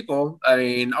lot of people, I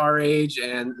mean, our age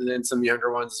and then some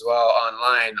younger ones as well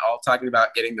online, all talking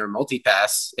about getting their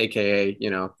multi-pass, aka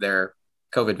their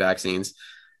COVID vaccines.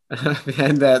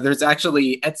 And there's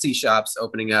actually Etsy shops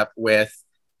opening up with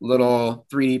little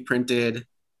 3D printed,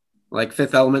 like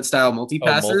Fifth Element style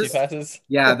multi-passes.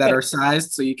 Yeah, that are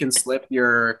sized so you can slip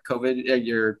your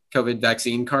COVID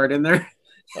vaccine card in there.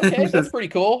 Okay, that's pretty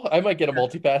cool. I might get a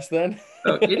multi-pass then.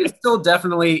 So it is still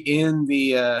definitely in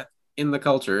the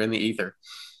culture, in the ether.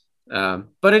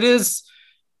 But it is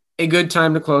a good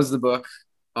time to close the book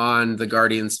on the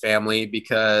Guardians family,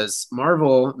 because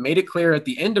Marvel made it clear at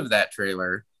the end of that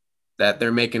trailer that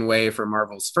they're making way for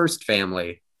Marvel's first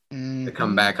family to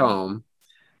come back home.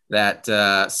 That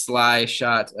sly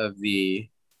shot of the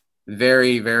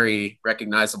very, very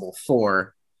recognizable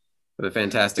Four, the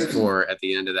Fantastic Four, at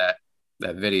the end of that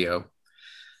video.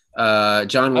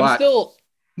 John Watt.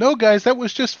 No, guys, that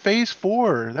was just Phase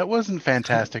 4. That wasn't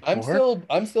Fantastic Four.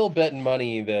 I'm still betting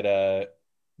money that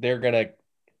they're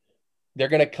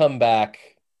gonna come back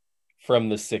from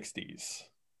the 60s.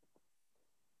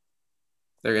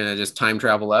 They're going to just time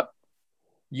travel up?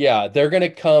 Yeah, they're going to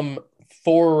come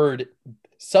forward.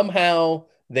 Somehow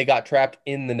they got trapped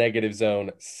in the negative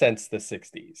zone since the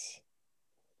 60s.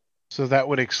 So that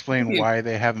would explain why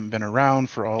they haven't been around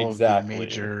for all of the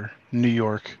major New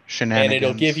York shenanigans. And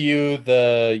it'll give you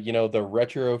the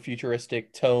retro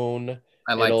futuristic tone.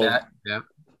 I like that. Yeah.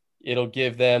 It'll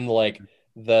give them like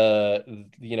the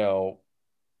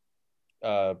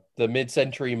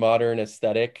mid-century modern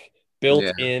aesthetic built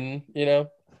in,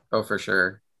 Oh, for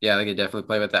sure. Yeah, they could definitely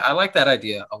play with that. I like that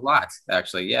idea a lot,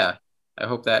 actually. Yeah. I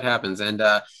hope that happens. And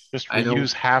just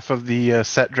reuse half of the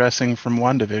set dressing from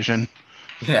WandaVision.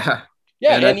 Yeah.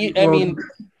 Yeah, and I mean,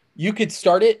 you could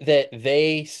start it that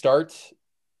they start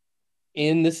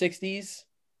in the 60s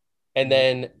and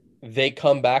then they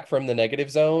come back from the negative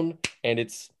zone and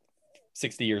it's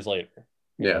 60 years later.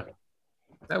 Yeah.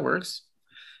 That works.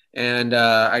 And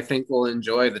I think we'll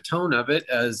enjoy the tone of it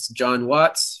as John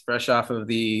Watts, fresh off of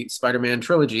the Spider-Man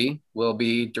trilogy, will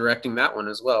be directing that one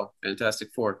as well.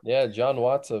 Fantastic Four. Yeah, John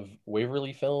Watts of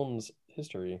Waverly Films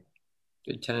history.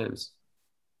 Good times.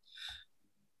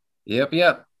 Yep.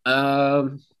 Yeah,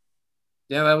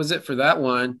 that was it for that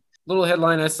one. Little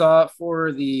headline I saw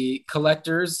for the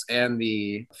collectors and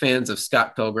the fans of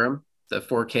Scott Pilgrim, the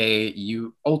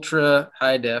 4K Ultra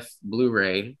High Def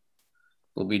Blu-ray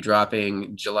will be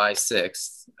dropping July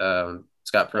 6th.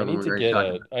 Scott Pilgrim,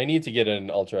 I need to get an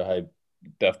ultra high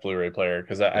def Blu-ray player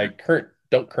because I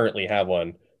don't currently have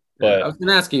one. But I was going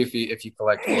to ask you if you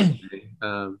collect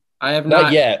 4K. I have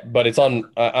not yet, but it's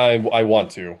on. I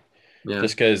want to,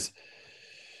 just because.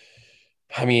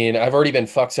 I mean, I've already been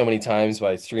fucked so many times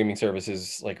by streaming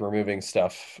services like removing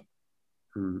stuff.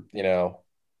 You know.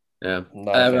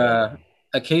 Yeah.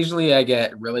 Occasionally, I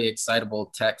get really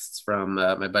excitable texts from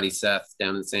my buddy Seth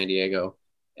down in San Diego,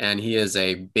 and he is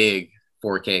a big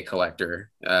 4K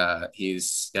collector.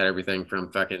 He's got everything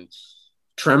from fucking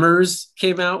Tremors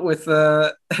came out with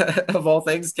of all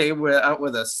things out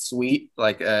with a sweet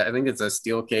I think it's a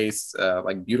steel case,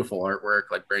 like beautiful artwork,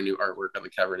 like brand new artwork on the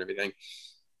cover and everything.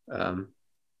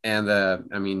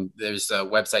 I mean, there's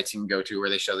websites you can go to where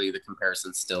they show you the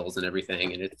comparison stills and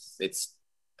everything, and it's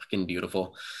fucking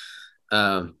beautiful.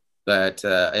 I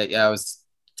was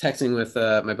texting with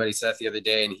my buddy Seth the other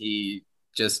day, and he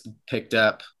just picked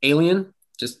up Alien,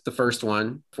 just the first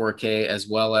one, 4K, as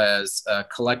well as a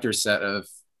collector set of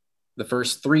the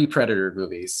first 3 Predator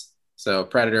movies. So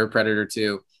Predator, Predator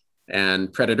 2,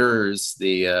 and Predators,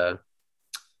 the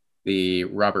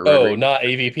Robert Redford. Oh, not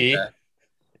AVP?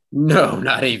 No,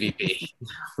 not AVP.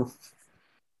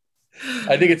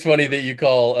 I think it's funny that you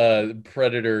call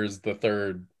Predators the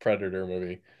third Predator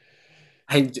movie.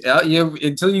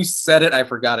 Until you said it, I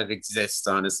forgot it exists.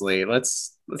 Honestly,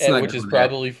 let's not. Which is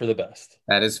probably for the best.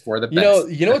 That is for the best.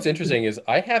 You know what's interesting is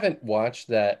I haven't watched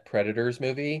that Predators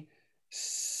movie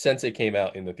since it came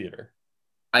out in the theater.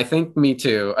 I think me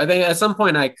too. I think at some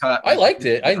point I liked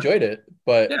it. I enjoyed it,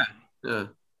 but yeah.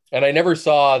 And I never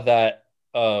saw that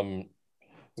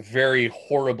very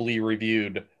horribly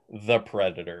reviewed The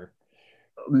Predator.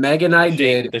 Meg and I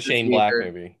did the Shane Black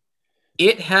movie.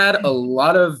 It had a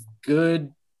lot of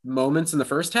good moments in the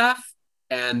first half,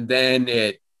 and then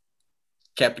it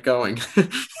kept going.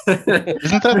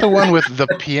 Isn't that the one with the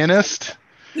pianist?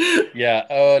 Yeah.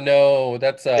 Oh no,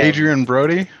 that's Adrian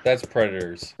Brody. That's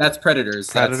Predators. That's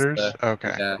Predators.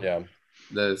 Okay. Yeah.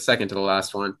 The second to the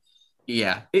last one.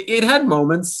 Yeah. It had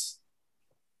moments.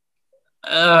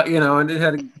 And it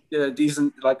had a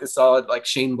decent, like a solid, like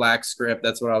Shane Black script.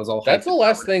 That's what I was all. That's the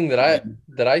last thing that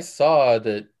I saw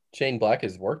that Shane Black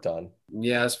has worked on.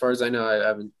 Yeah, as far as I know, I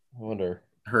haven't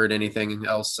heard anything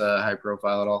else high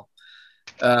profile at all.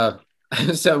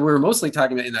 So we were mostly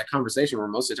talking about in that conversation. We're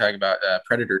mostly talking about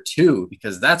Predator 2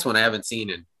 because that's one I haven't seen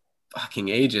in fucking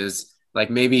ages. Like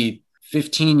maybe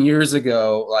 15 years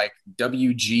ago, like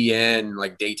WGN,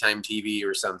 like daytime TV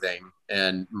or something.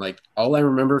 And like all I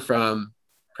remember from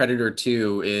Predator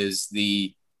 2 is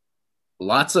the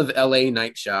lots of LA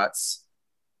night shots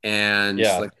and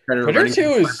like Predator 2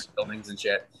 is buildings and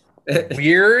shit.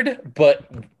 Weird, but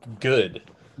good.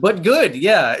 But good,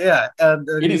 yeah.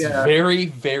 It is very,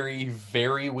 very,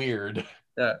 very weird.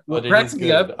 What cracks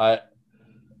me up,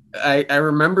 I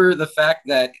remember the fact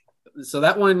that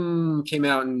that one came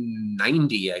out in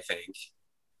 90, I think.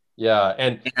 Yeah,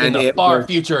 and in the far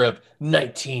future of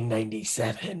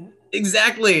 1997.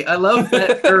 Exactly. I love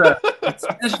that era,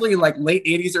 especially like late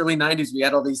 80s, early 90s. We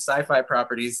had all these sci-fi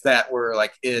properties that were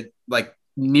like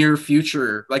near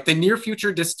future, like the near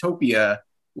future dystopia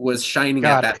was shining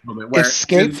at that moment. Where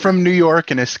Escape from New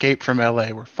York and Escape from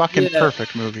LA were fucking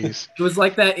perfect movies. It was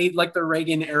like that, like the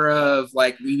Reagan era of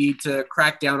like, we need to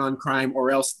crack down on crime or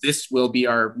else this will be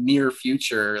our near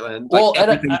future. And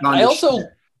I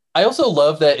also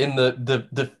love that in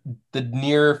the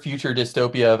near future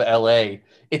dystopia of LA,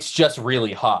 it's just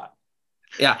really hot.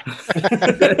 Yeah.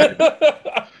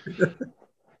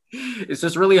 It's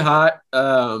just really hot.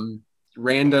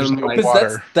 Random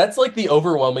that's like the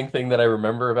overwhelming thing that I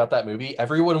remember about that movie.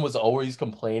 Everyone was always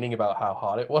complaining about how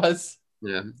hot it was.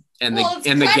 Yeah. And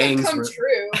the gangs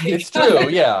true. It's true,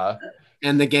 yeah.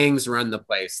 And the gangs run the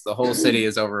place. The whole city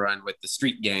is overrun with the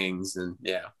street gangs and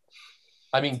yeah.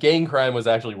 I mean, gang crime was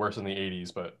actually worse in the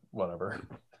 80s, but whatever.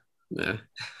 Yeah.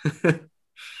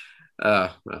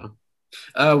 Well.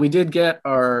 We did get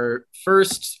our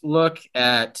first look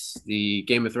at the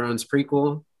Game of Thrones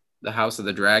prequel, The House of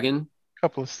the Dragon.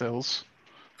 Couple stills,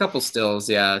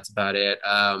 yeah, that's about it.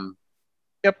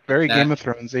 Yep, very Game of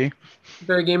Thronesy.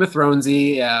 Very Game of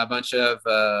Thronesy, yeah, a bunch of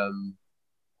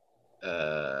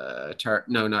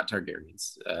no, not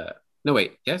Targaryens. No,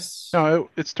 wait, yes, No,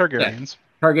 it's Targaryens.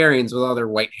 Targaryens with all their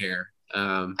white hair.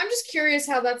 I'm just curious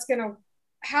how that's gonna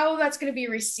be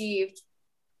received,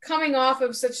 coming off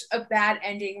of such a bad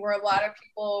ending where a lot of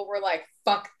people were like,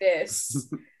 "Fuck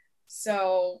this."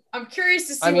 So I'm curious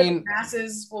to see what the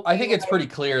masses will. I think it's pretty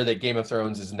clear that Game of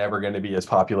Thrones is never going to be as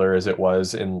popular as it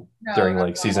was during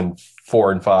like season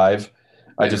 4 and 5.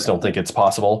 I just don't think it's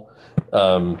possible,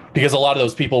 because a lot of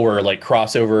those people were like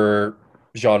crossover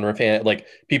genre fan, like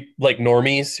people like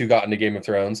normies who got into Game of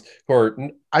Thrones, who are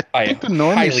I think the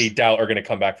normies highly doubt are going to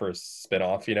come back for a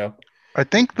spinoff. You know, I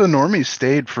think the normies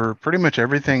stayed for pretty much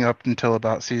everything up until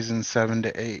about season 7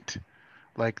 to 8.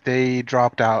 Like they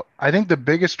dropped out. I think the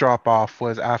biggest drop off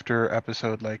was after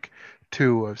episode like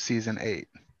 2 of season 8.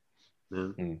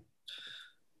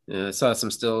 Yeah, I saw some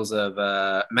stills of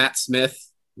Matt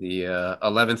Smith, the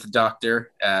 11th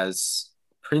Doctor, as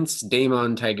Prince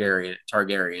Daemon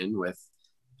Targaryen with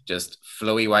just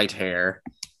flowy white hair.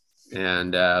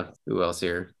 And who else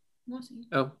here?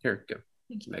 Oh, here, go.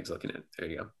 Meg's looking at it. There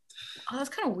you go. Oh, that's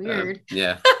kind of weird.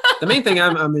 Yeah. The main thing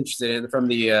I'm interested in from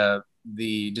the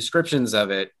descriptions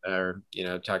of it are,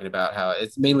 talking about how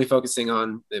it's mainly focusing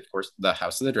on, of course, the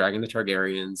House of the Dragon, the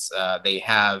Targaryens. They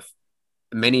have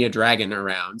many a dragon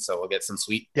around, so we'll get some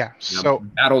sweet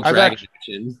battle dragon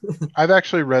action. I've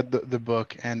actually read the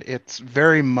book, and it's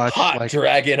very much like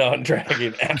dragon on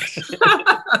dragon action.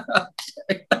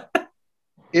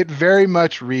 It very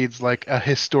much reads like a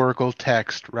historical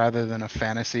text rather than a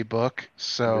fantasy book.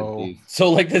 So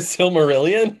like the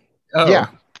Silmarillion? Oh, yeah.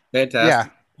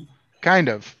 Fantastic. Yeah, kind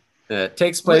of. It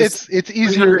takes place. It's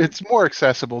easier. It's more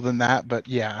accessible than that, but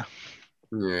yeah.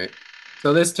 All right.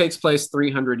 So this takes place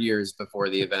 300 years before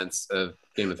the events of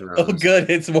Game of Thrones. Oh, good.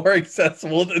 It's more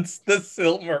accessible than the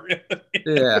Silmarillion.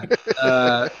 Yeah.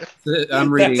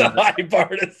 I'm reading. That's a high bar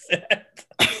to set.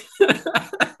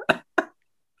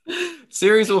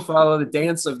 Series will follow the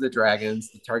dance of the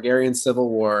dragons, the Targaryen civil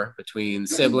war between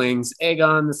siblings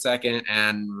Aegon II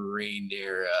and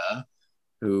Rhaenyra,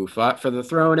 who fought for the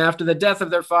throne after the death of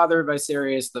their father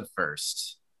Viserys I.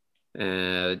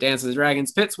 The Dance of the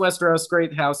Dragons pits Westeros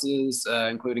great houses,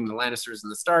 including the Lannisters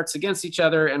and the Starks, against each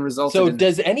other and resulted in...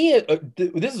 does any...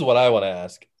 this is what I want to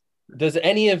ask. Does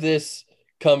any of this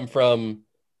come from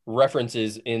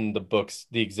references in the books,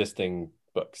 the existing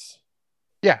books?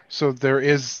 Yeah, so there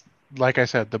is, like I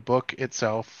said, the book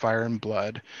itself, Fire and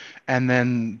Blood, and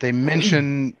then they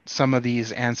mention some of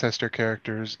these ancestor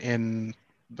characters in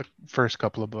the first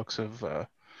couple of books of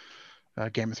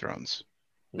Game of Thrones.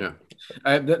 Yeah,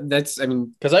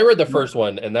 because I read the first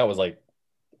one, and that was like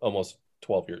almost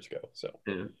 12 years ago. So,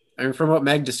 yeah. I mean, from what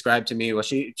Meg described to me, well,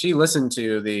 she listened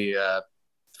to the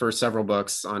first several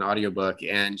books on audiobook,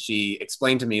 and she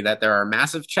explained to me that there are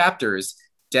massive chapters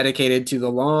dedicated to the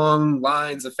long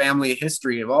lines of family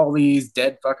history of all these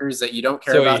dead fuckers that you don't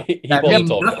care about. That mean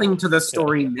nothing to the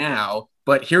story now,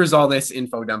 but here's all this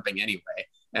info dumping anyway.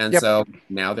 And so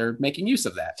now they're making use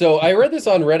of that. So I read this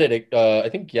on Reddit, I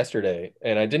think yesterday,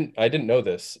 and I didn't know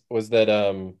this, was that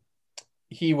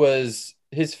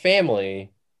his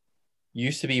family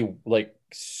used to be like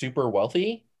super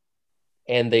wealthy,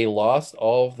 and they lost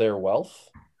all of their wealth.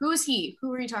 Who is he?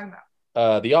 Who are you talking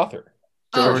about? The author.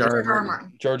 George R. R.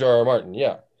 Martin. George R. R. Martin,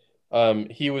 yeah.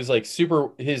 He was like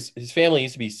his family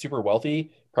used to be super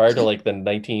wealthy prior to like the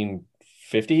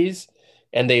 1950s,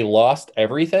 and they lost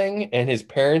everything, and his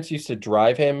parents used to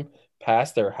drive him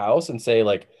past their house and say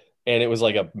like, and it was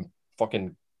like a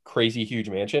fucking crazy huge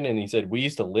mansion, and he said, we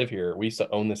used to live here, we used to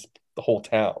own the whole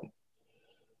town.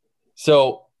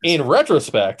 So in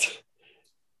retrospect,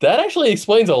 that actually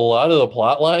explains a lot of the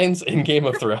plot lines in Game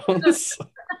of Thrones.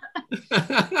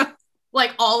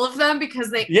 Like all of them,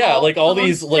 because they all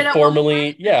these like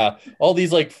formerly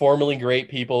great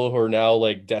people who are now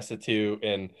like destitute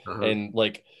and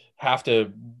like have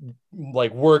to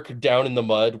like work down in the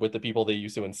mud with the people they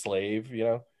used to enslave,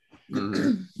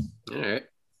 Mm-hmm. All right.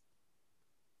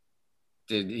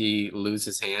 Did he lose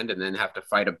his hand and then have to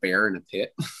fight a bear in a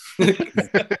pit?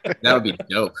 That would be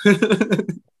dope.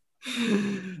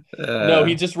 No,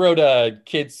 he just wrote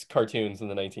kids cartoons in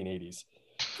the 1980s.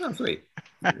 Oh, sweet.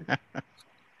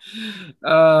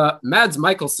 Mads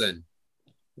Mikkelsen,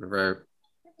 one of our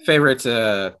favorite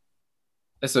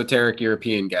esoteric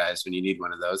European guys when you need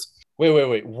one of those.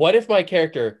 Wait. What if my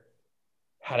character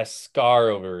had a scar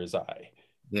over his eye?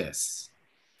 Yes.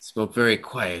 Spoke very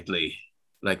quietly,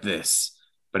 like this,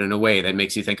 but in a way that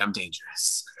makes you think I'm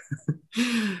dangerous.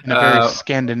 In a very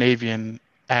Scandinavian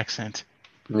accent.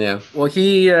 Yeah. Well,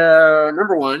 he,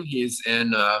 number one, he's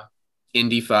in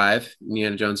Indy 5,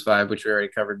 Indiana Jones 5, which we already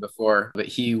covered before. But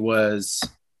he was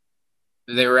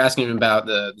they were asking him about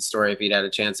the story if he'd had a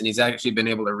chance, and he's actually been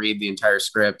able to read the entire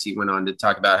script. He went on to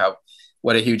talk about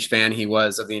what a huge fan he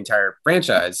was of the entire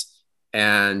franchise.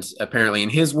 And apparently, in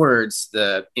his words,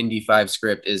 the Indy 5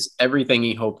 script is everything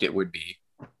he hoped it would be.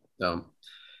 So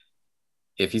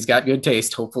if he's got good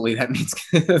taste, hopefully that means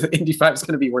Indy 5 is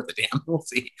going to be worth the damn. We'll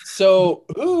see. So,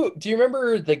 do you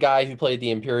remember the guy who played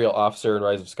the Imperial officer in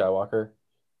Rise of Skywalker?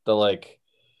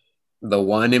 The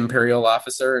one Imperial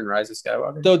officer in Rise of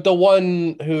Skywalker? The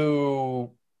one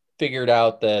who figured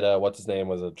out that what's his name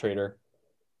was a traitor.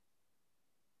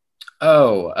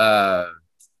 Oh,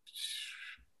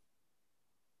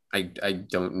 I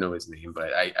don't know his name,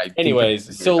 but I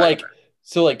anyways, so like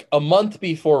a month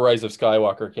before Rise of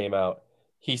Skywalker came out,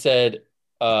 he said,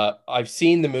 I've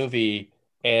seen the movie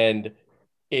and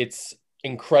it's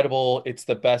incredible. It's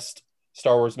the best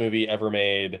Star Wars movie ever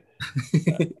made.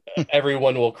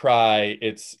 Everyone will cry.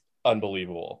 It's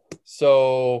unbelievable.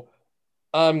 So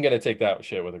I'm going to take that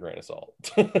shit with a grain of salt.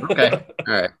 Okay. All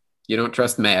right. You don't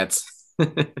trust Mads.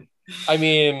 I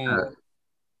mean, all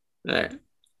right.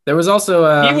 There was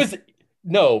also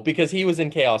because he was in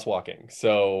Chaos Walking.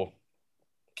 So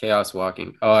Chaos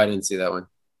Walking. Oh, I didn't see that one.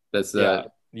 That's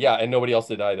yeah, and nobody else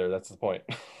did either. That's the point.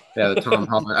 Yeah, the Tom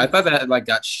Holland. I thought that like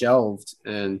got shelved,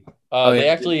 and they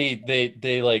actually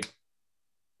they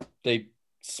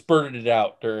spurted it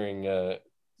out during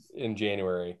in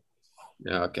January.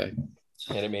 Yeah, okay.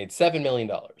 And it made $7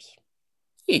 million.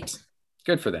 Neat.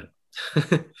 Good for them.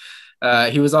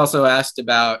 He was also asked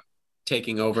about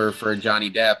taking over for Johnny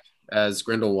Depp as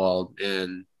Grindelwald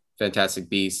in Fantastic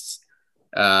Beasts.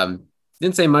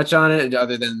 Didn't say much on it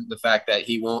other than the fact that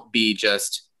he won't be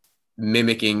just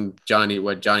mimicking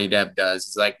what Johnny Depp does.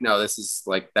 It's like, no, this is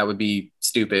like, that would be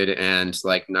stupid and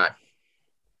like not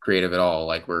creative at all.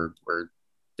 Like we're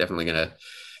definitely gonna.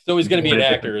 So he's gonna be an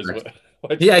actor, is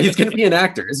what yeah, he's gonna be an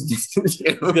actor. He's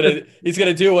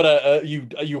gonna do what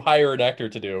you hire an actor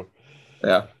to do.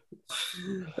 Yeah.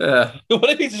 What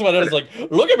if he just went out and was like,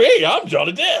 look at me, I'm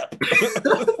Johnny Depp.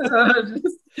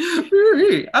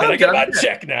 Can I get my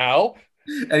check now?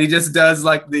 And he just does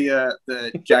like the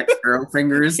Jack Sparrow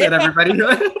fingers at everybody.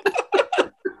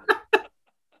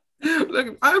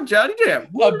 Look, I'm Johnny Depp.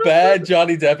 A bad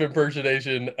Johnny Depp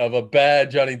impersonation of a bad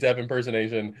Johnny Depp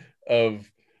impersonation of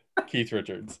Keith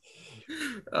Richards.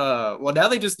 Well, now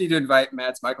they just need to invite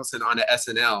Mads Mikkelsen onto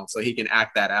SNL so he can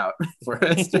act that out for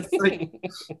us, just like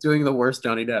doing the worst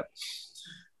Johnny Depp.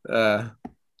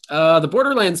 The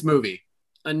Borderlands movie.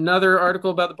 Another article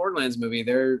about the Borderlands movie.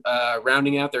 They're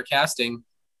rounding out their casting.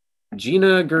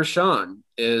 Gina Gershon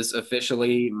is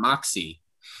officially Moxie.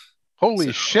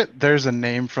 Holy shit, there's a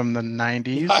name from the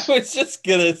 90s. I was just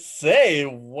gonna say,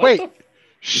 wait,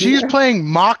 she's playing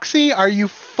Moxie? Are you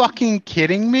fucking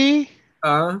kidding me?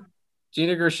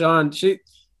 Gina Gershon, give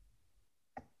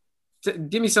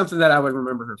me something that I would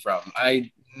remember her from.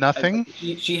 Nothing.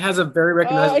 She has a very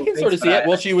recognizable I can sort of see it.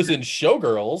 Well, she was in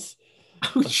Showgirls.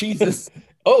 Oh, Jesus.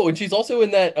 Oh, and she's also in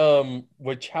that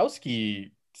Wachowski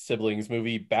siblings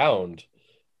movie Bound,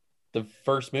 the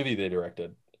first movie they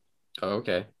directed. Oh,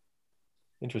 okay.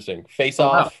 Interesting. Face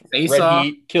Off, Face Red Off.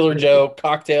 Heat, Killer Joe,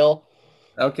 Cocktail.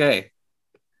 Okay.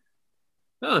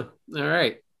 Huh. All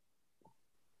right.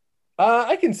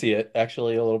 I can see it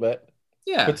actually a little bit.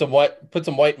 Yeah. Put some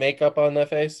white makeup on that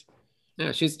face.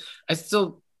 Yeah, I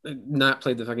still not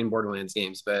played the fucking Borderlands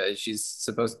games, but she's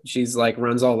like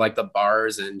runs all like the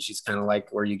bars, and she's kind of like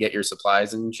where you get your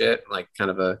supplies and shit, like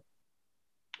pretty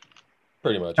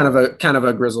much kind of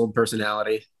a grizzled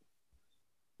personality.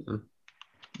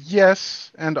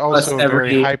 Yes, and also a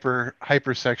very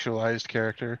hypersexualized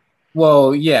character.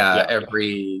 Well, yeah,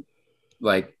 every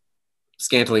like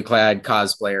scantily clad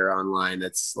cosplayer online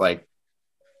that's like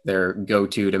their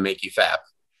go-to to make you fap.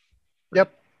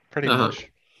 Yep, pretty much.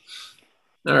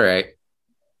 All right.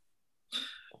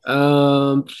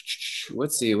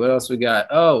 Let's see what else we got.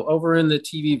 Oh, over in the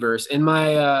TV verse, in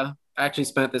my I actually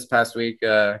spent this past week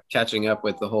catching up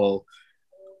with the whole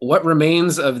what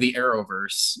remains of the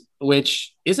Arrowverse,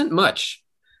 which isn't much,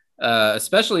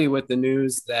 especially with the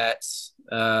news that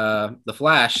the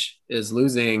Flash is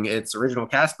losing its original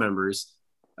cast members,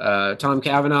 Tom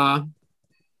Cavanaugh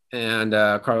and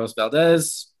Carlos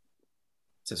Valdez,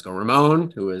 Cisco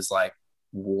Ramon, who is like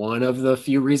one of the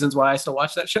few reasons why I still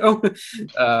watch that show,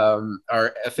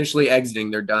 are officially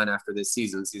exiting. They're done after this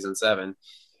season 7.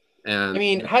 And I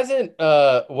mean, hasn't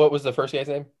what was the first guy's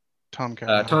name? Tom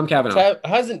Cavanaugh. Tom Cavanaugh.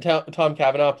 Hasn't Tom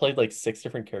Cavanaugh played like 6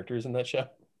 different characters in that show?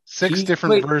 Six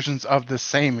different versions of the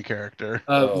same character.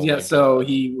 So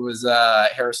he was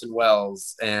Harrison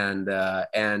Wells, and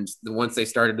once they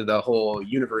started the whole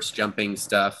universe jumping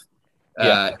stuff,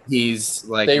 He's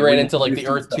like they ran into like the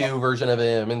reintroduced Earth 2 version of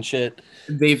him and shit.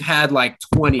 They've had like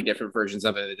 20 different versions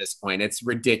of it at this point. It's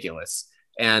ridiculous.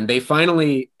 And they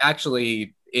finally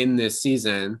actually in this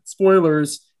season,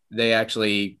 spoilers, they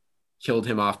actually killed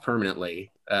him off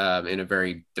permanently in a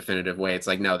very definitive way. It's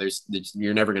like, no,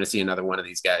 you're never going to see another one of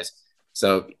these guys.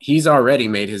 So he's already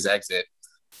made his exit.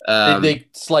 Did they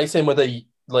slice him with a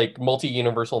like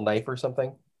multi-universal knife or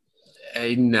something?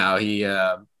 No, he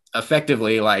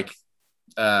effectively like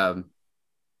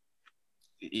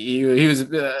he was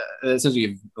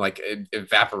essentially like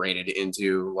evaporated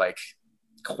into like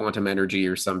quantum energy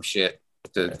or some shit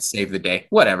to save the day.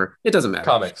 Whatever, it doesn't matter.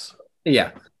 Comics,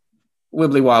 yeah,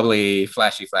 wibbly wobbly,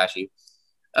 flashy.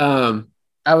 I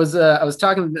was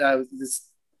talking,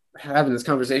 having this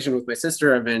conversation with my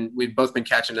sister. We've both been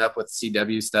catching up with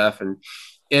CW stuff, and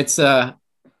it's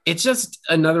just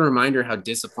another reminder how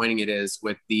disappointing it is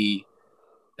with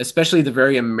especially the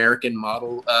very American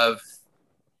model of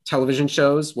television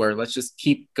shows, where let's just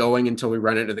keep going until we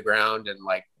run into the ground and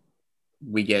like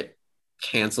we get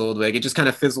canceled. Like it just kind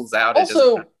of fizzles out.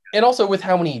 Also with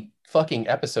how many fucking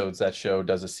episodes that show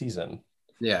does a season.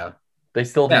 Yeah. They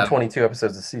still do 22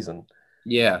 episodes a season.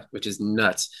 Yeah, which is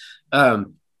nuts. I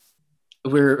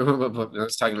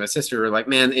was talking to my sister. We're like,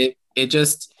 man,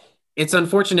 it's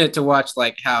unfortunate to watch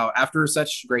like how after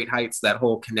such great heights, that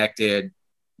whole connected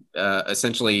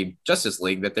essentially Justice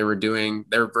League, that they were doing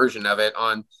their version of it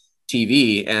on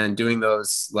TV and doing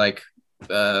those like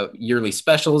yearly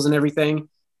specials and everything.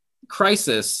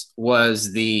 Crisis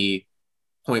was the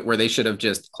point where they should have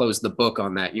just closed the book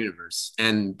on that universe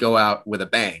and go out with a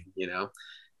bang,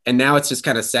 And now it's just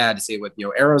kind of sad to see what,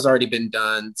 Arrow's already been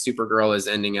done. Supergirl is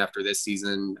ending after this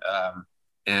season.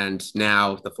 And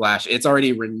now the Flash, it's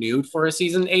already renewed for a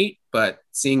season 8, but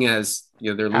seeing as,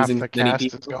 they're losing the many cast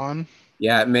people. is gone.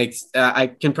 Yeah, it makes, I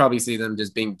can probably see them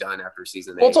just being done after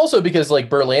season 8. Well, it's also because like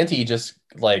Berlanti's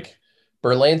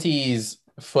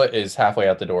foot is halfway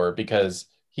out the door because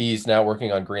he's now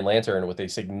working on Green Lantern with a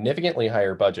significantly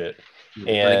higher budget.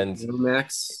 And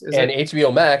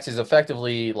HBO Max is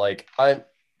effectively like,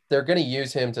 they're going to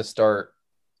use him to start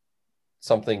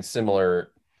something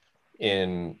similar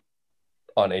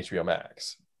on HBO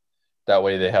Max. That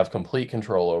way they have complete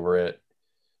control over it.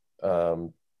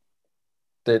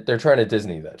 They're trying to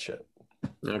Disney that shit.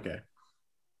 Okay.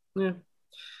 Yeah.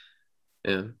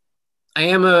 I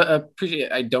am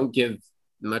I don't give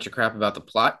much a crap about the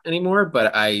plot anymore,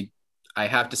 but I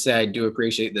have to say I do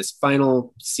appreciate this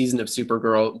final season of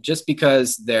Supergirl just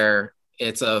because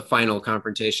it's a final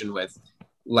confrontation with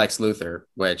Lex Luthor,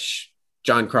 which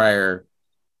John Cryer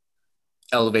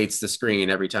elevates the screen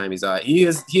every time he's on. He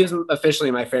is officially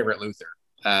my favorite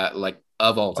Luthor, like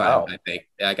of all time. Wow. I think.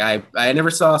 Like I never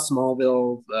saw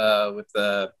Smallville with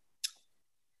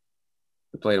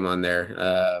who played him on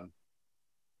there,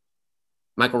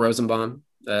 Michael Rosenbaum,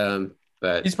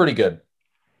 but he's pretty good.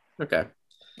 Okay.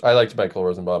 I liked Michael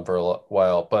Rosenbaum for a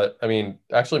while, but I mean,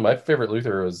 actually, my favorite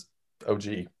Luthor was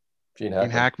OG Gene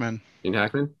Hackman. Gene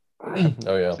Hackman.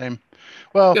 Oh yeah. Same.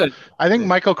 Well, good. I think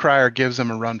Michael Cryer gives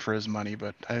him a run for his money,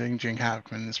 but I think Gene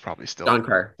Hackman is probably still Don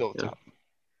Cryer. Still top.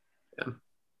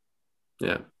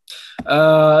 Yeah.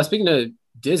 Speaking of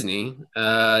Disney,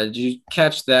 did you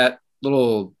catch that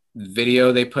little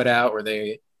video they put out where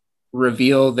they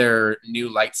reveal their new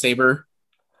lightsaber?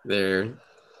 The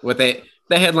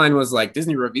headline was like,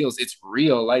 Disney reveals its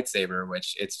real lightsaber,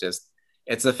 which it's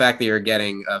the fact that you're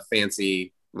getting a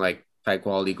fancy, like, high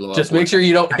quality glow. Just make sure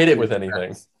you don't hit it with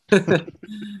anything.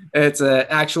 It's an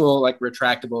actual, like,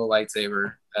 retractable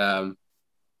lightsaber.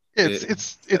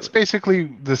 It's basically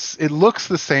this. It looks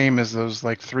the same as those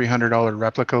like $300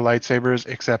 replica lightsabers,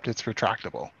 except it's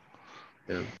retractable.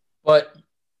 Yeah. But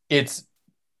it's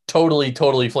totally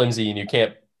flimsy, and you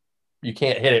can't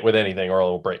hit it with anything or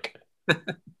it'll break.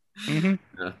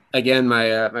 Mm-hmm. Again,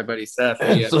 my buddy Seth.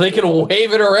 So they can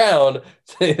wave it around.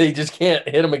 They just can't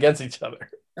hit them against each other.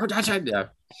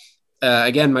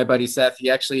 Again, my buddy Seth. He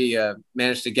actually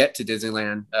managed to get to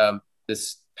Disneyland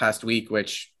this past week,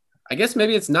 which I guess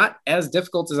maybe it's not as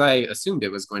difficult as I assumed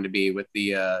it was going to be with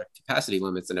the capacity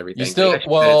limits and everything.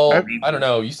 I don't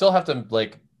know. You still have to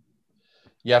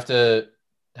you have to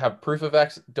have proof of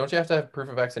don't you have to have proof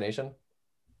of vaccination?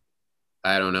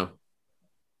 I don't know.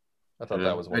 I thought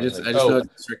that was one. I just know it's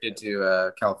restricted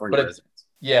to California residents.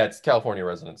 Yeah, it's California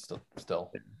residents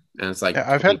still. And it's like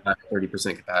I've had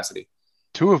 30% capacity.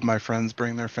 2 of my friends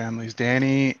bring their families,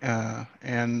 Danny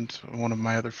and one of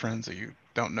my other friends that you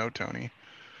don't know, Tony.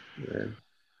 Yeah.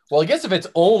 Well, I guess if it's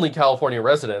only California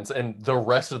residents and the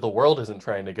rest of the world isn't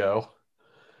trying to go.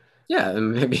 Yeah,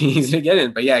 and it'd be easy to get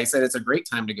in. But yeah, he said it's a great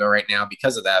time to go right now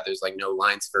because of that. There's like no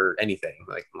lines for anything.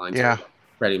 Like lines Yeah. are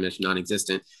pretty much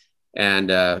non-existent. And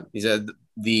he said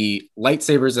the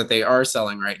lightsabers that they are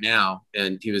selling right now,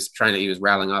 and he was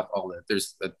rattling off all the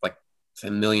there's like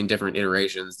a million different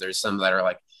iterations. There's some that are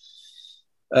like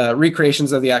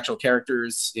recreations of the actual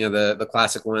characters, the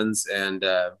classic ones,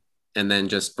 and then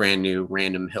just brand new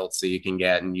random hilts that you can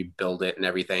get and you build it and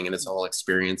everything, and it's a whole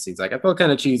experience. He's like, I feel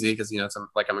kind of cheesy because it's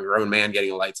like I'm a grown man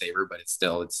getting a lightsaber, but it's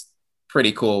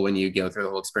pretty cool when you go through the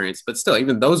whole experience. But still,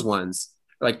 even those ones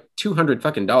are like $200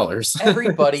 fucking dollars.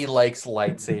 Everybody likes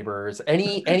lightsabers.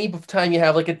 Any time you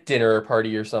have like a dinner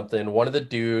party or something, one of the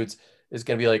dudes is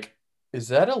gonna be like, "Is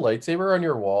that a lightsaber on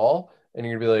your wall?" And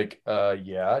you're gonna be like,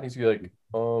 yeah." And he's gonna be like,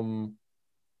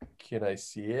 can I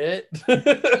see it?"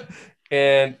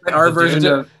 And Our version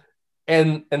of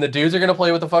and the dudes are gonna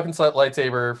play with the fucking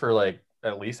lightsaber for like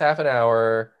at least half an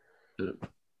hour.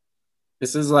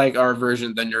 this is like our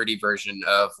version, the nerdy version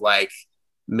of like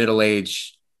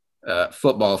middle-aged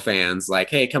football fans. Like,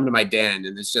 hey, come to my den,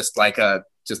 and it's just like a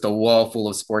wall full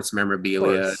of sports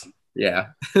memorabilia. Yeah.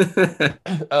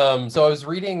 So I was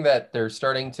reading that they're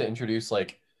starting to introduce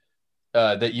like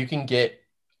that you can get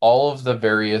all of the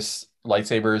various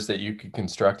lightsabers that you could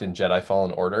construct in Jedi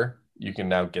Fallen Order. You can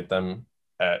now get them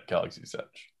at Galaxy's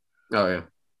Edge. Oh yeah,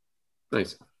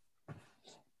 nice.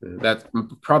 That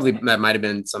might have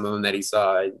been some of them that he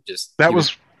saw. That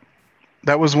was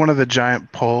one of the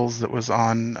giant polls that was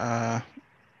on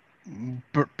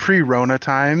pre-Rona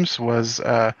times was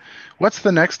what's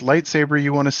the next lightsaber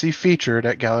you want to see featured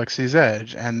at Galaxy's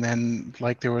Edge? And then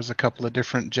like there was a couple of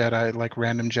different Jedi, like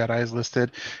random Jedis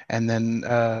listed, and then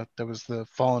there was the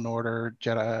Fallen Order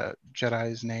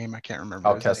Jedi's name. I can't remember.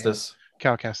 Cal Kestis.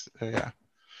 Cal Kestis, yeah.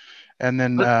 And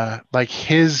then like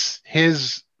his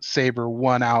saber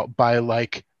won out by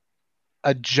like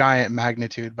a giant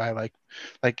magnitude, by like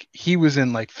he was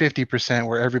in like 50%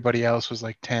 where everybody else was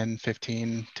like 10,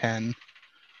 15, 10.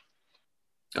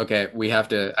 Okay,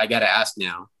 I gotta ask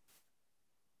now.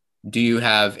 Do you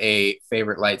have a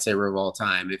favorite lightsaber of all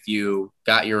time? If you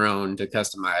got your own to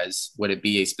customize, would it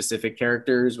be a specific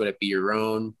character's? Would it be your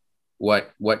own?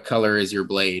 What color is your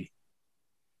blade?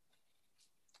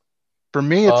 For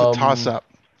me, it's a toss-up.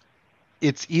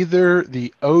 It's either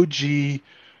the OG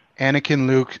Anakin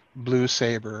Luke blue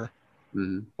saber,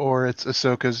 or it's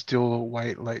Ahsoka's dual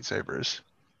white lightsabers.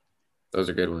 Those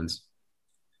are good ones.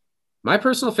 My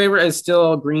personal favorite is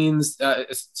still Luke's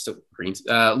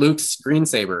green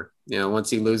saber. Once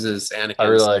he loses Anakin. I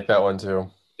really like that one too.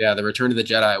 Yeah, the Return of the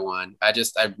Jedi one. I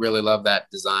really love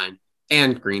that design.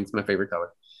 And green's my favorite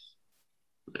color.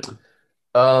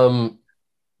 Yeah.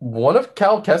 One of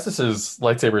Cal Kestis's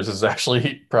lightsabers is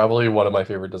actually probably one of my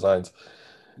favorite designs.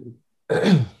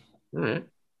 All right.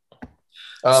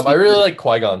 I really like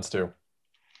Qui-Gon's too.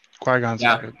 Qui-Gon's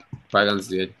good. Qui-Gon's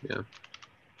good, yeah.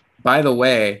 By the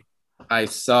way, I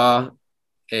saw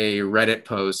a Reddit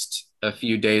post a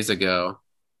few days ago,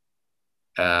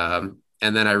 and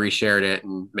then I reshared it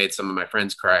and made some of my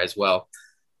friends cry as well.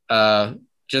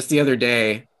 Just the other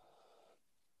day,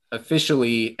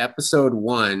 officially, episode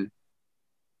 1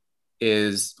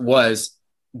 was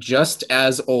just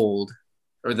as old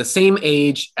or the same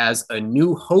age as A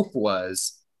New Hope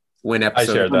was when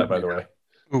episode I shared 1 that, by the way.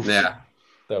 Oof. Yeah.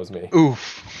 That was me.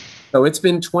 Oof. So it's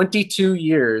been 22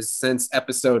 years since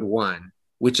episode 1,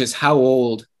 which is how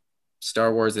old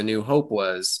Star Wars A New Hope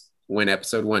was when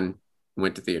episode 1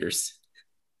 went to theaters.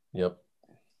 Yep.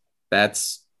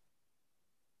 That's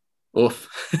oof.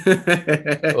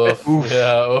 Oof.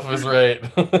 Yeah, oof is right.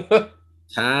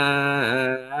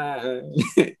 Time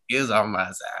is on my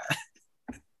side.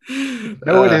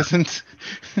 No, it isn't.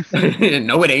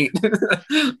 No, it ain't.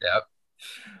 Yep.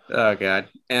 Oh, God.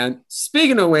 And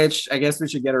speaking of which, I guess we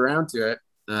should get around to it.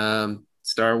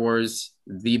 Star Wars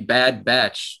The Bad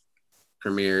Batch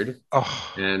premiered.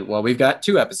 Oh. And, well, we've got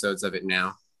 2 episodes of it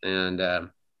now. And,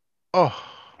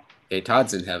 okay,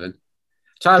 Todd's in heaven.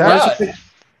 Todd,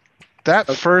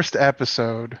 that first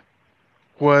episode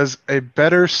was a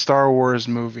better Star Wars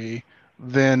movie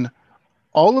than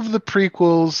all of the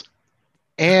prequels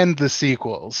and the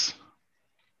sequels.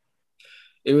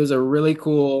 It was a really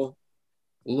cool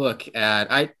look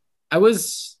at. I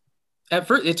was at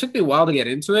first. It took me a while to get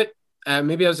into it.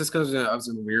 Maybe I was just because I was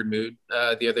in a weird mood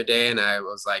the other day, and I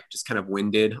was like just kind of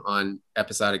winded on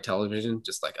episodic television,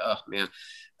 just like, oh man.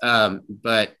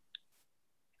 But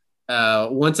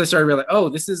once I started realizing, oh,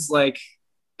 this is like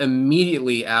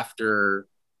immediately after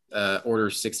Order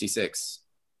 66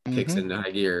 kicks into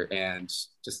high gear, and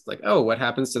just like, oh, what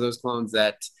happens to those clones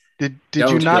that did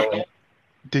you not kill?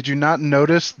 Did you not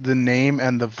notice the name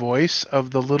and the voice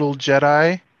of the little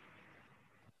Jedi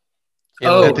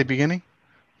at the beginning?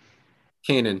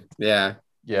 Kanan. Yeah.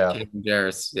 Yeah. Kanan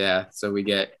Jarrus. Yeah. So we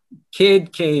get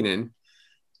Kid Kanan,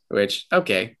 which,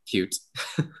 okay, cute.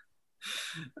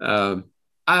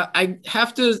 I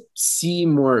have to see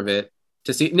more of it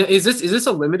to see. Now, is this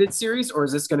a limited series or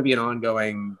is this going to be an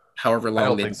ongoing, however long I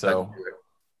don't they think decide so. to do it?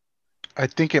 I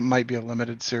think it might be a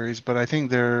limited series, but I think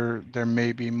there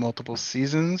may be multiple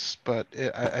seasons, but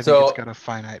I think it's got a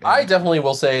finite I end. definitely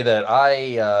will say that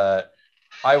I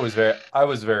was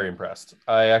very impressed.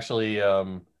 I actually uh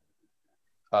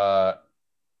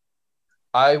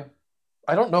I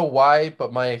I don't know why,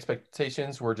 but my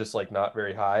expectations were just like not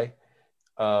very high.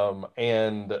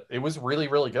 And it was really,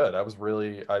 really good. I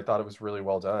thought it was really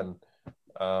well done.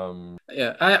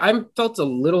 Yeah, I felt a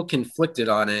little conflicted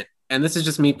on it, and this is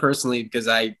just me personally because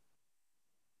I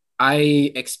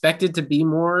expected to be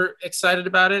more excited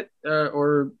about it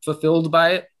or fulfilled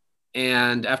by it.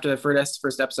 And after the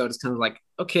first episode, it's kind of like,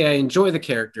 okay, I enjoy the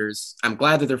characters. I'm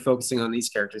glad that they're focusing on these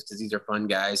characters because these are fun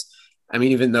guys. I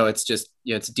mean, even though it's just,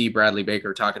 it's D. Bradley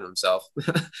Baker talking to himself.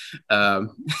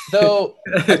 Though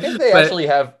I think they but, actually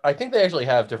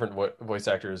have different voice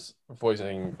actors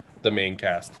voicing the main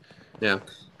cast. Yeah.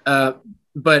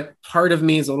 But part of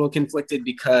me is a little conflicted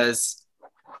because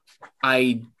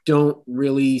I don't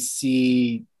really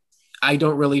feel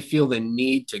the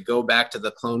need to go back to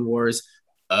the Clone Wars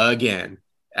again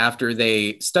after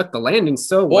they stuck the landing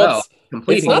so well.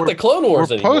 It's not the Clone Wars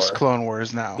we're anymore. Post Clone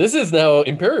Wars now. This is now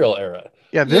Imperial era.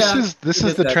 Yeah, this is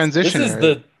the transition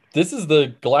era. This is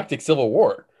the Galactic Civil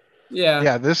War.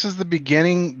 Yeah, this is the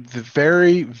beginning, the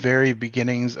very, very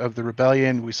beginnings of the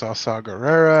rebellion. We saw Saw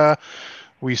Gerrera.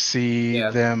 We see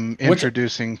them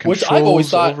introducing controls, which I've always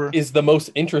thought is the most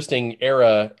interesting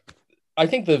era. I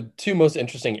think the two most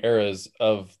interesting eras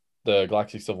of the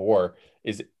Galactic Civil War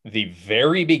is the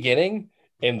very beginning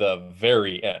and the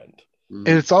very end. And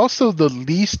it's also the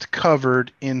least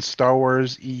covered in Star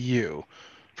Wars EU.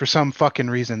 For some fucking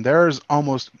reason, there's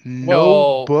almost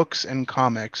no books and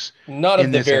comics. Not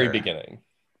of the very beginning,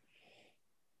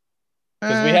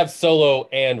 because we have Solo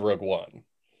and Rogue One.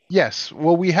 Yes,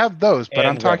 well, we have those, but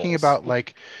I'm talking about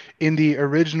like in the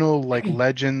original like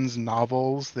Legends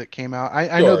novels that came out.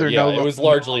 I know they're it was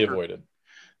largely avoided.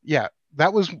 Yeah,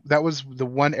 that was the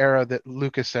one era that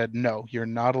Lucas said no, you're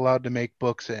not allowed to make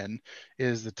books in.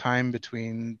 Is the time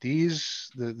between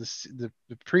these the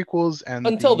prequels and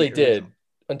until they did.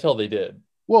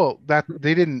 Well, that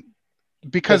they didn't,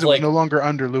 because it was no longer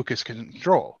under Lucas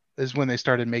control. Is when they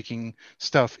started making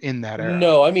stuff in that era.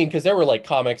 No, I mean because there were like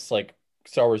comics like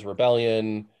Star Wars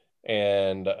Rebellion,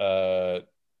 and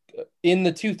in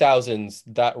the 2000s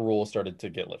that rule started to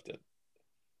get lifted.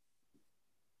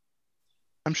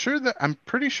 I'm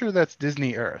pretty sure that's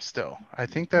Disney era still. I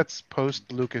think that's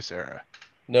post Lucas era.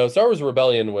 No, Star Wars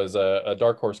Rebellion was a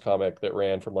Dark Horse comic that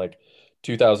ran from like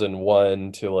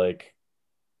 2001 to like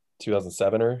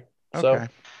 2007 or so. Okay.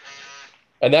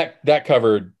 And that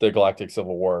covered the Galactic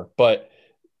Civil War, but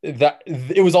that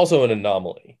it was also an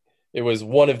anomaly. It was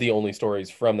one of the only stories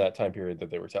from that time period that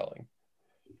they were telling.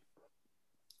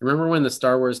 Remember when the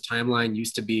Star Wars timeline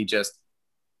used to be just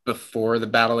before the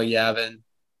Battle of Yavin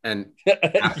and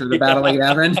after the Battle of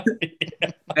Yavin?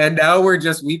 And now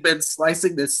we've been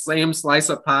slicing this same slice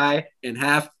of pie in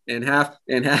half and half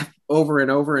and half over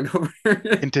and over and over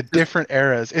into different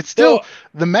eras. It's still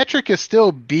the metric is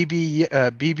still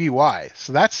BBY.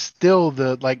 So that's still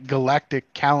the like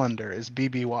galactic calendar is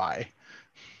BBY.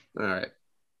 All right.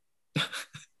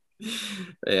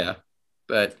 Yeah,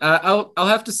 but I'll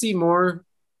have to see more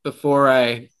before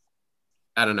I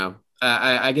don't know.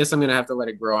 I guess I'm gonna have to let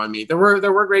it grow on me. There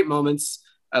were great moments.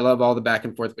 I love all the back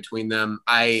and forth between them.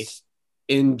 I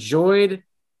enjoyed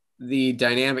the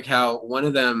dynamic, how one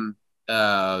of them,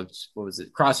 what was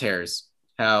it, Crosshairs,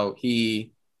 how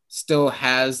he still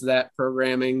has that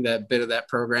programming, that bit of that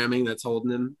programming that's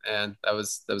holding him, and that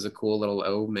was a cool little,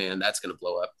 oh man, that's gonna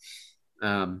blow up.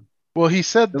 Well, he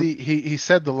said he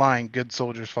said the line, "Good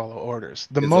soldiers follow orders."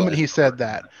 The moment he said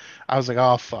that, I was like,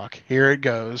 "Oh fuck, here it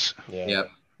goes." Yeah.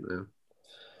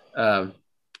 And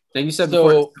you said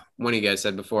before, one of you guys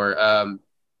said before,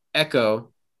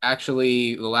 Echo.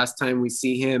 Actually, the last time we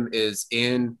see him is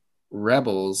in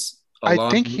Rebels. I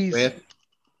think he's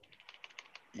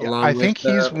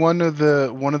one of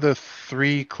the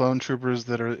 3 clone troopers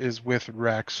that is with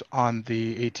Rex on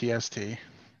the ATST.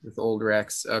 With old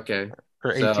Rex, okay.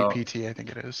 Or ATPT, I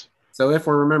think it is. So if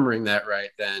we're remembering that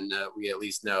right, then we at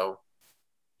least know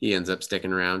he ends up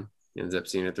sticking around. He ends up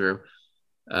seeing it through.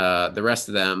 The rest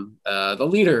of them, the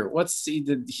leader,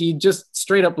 he just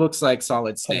straight up looks like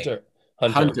Solid Snake.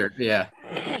 Hunter. Yeah,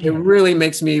 it really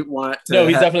makes me want to. No,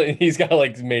 he's got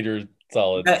like major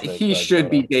solid. He should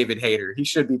be David Hayter. He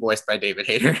should be voiced by David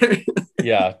Hayter.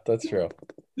 Yeah, that's true.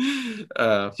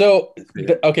 So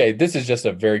okay, this is just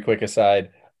a very quick aside.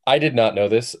 I did not know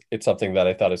this. It's something that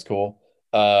I thought is cool.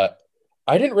 I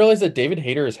didn't realize that David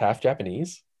Hayter is half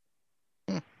Japanese.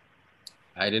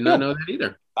 I did not know that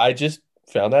either. I just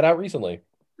found that out recently.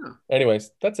 Oh.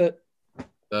 Anyways, that's it.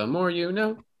 The more you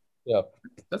know. Yeah,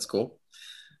 that's cool.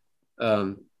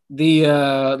 The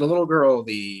little girl,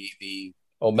 the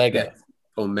Omega.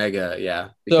 Omega, yeah.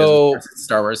 Because it's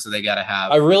Star Wars, so they gotta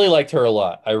have. I really liked her a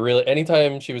lot.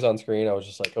 Anytime she was on screen, I was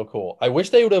just like, oh, cool. I wish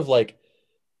they would have like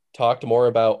talked more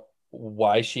about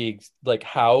why she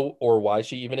how or why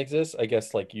she even exists. I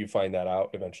guess like you find that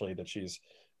out eventually that she's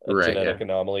a genetic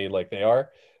anomaly like they are.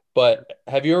 But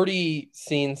have you already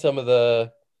seen some of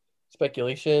the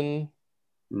speculation?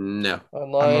 No.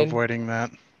 Online? I'm avoiding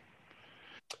that.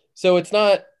 So it's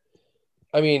not,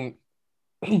 I mean,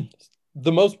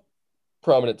 the most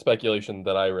prominent speculation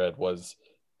that I read was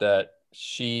that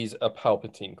she's a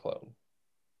Palpatine clone.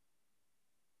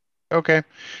 Okay.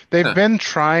 They've been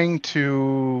trying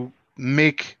to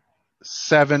make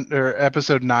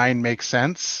episode 9 make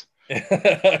sense.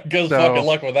 Good fucking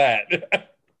luck with that.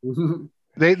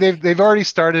 They've already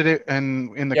started it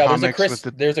in the comics.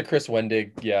 There's a Chris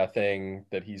Wendig thing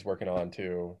that he's working on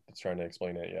too. That's trying to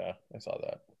explain it. Yeah, I saw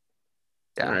that.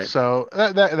 Yeah, right. So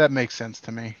that makes sense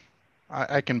to me.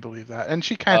 I can believe that. And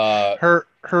she kind of her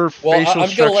facial structure.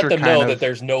 I'm gonna let them know that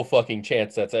there's no fucking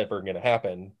chance that's ever gonna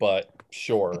happen, but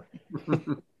sure.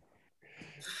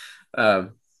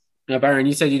 Now, Byron,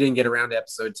 you said you didn't get around to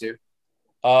episode 2.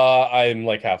 I'm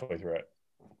like halfway through it.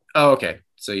 Oh, okay.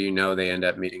 So they end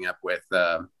up meeting up with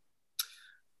not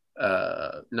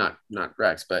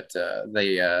Rex, but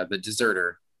the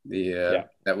deserter,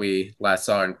 that we last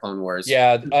saw in Clone Wars.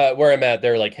 Yeah, where I'm at,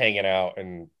 they're like hanging out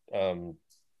and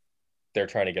they're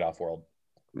trying to get off world.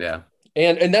 Yeah.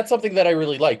 And that's something that I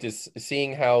really liked, is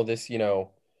seeing how this,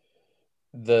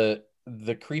 the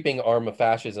creeping arm of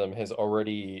fascism has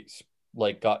already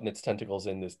like gotten its tentacles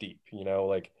in this deep,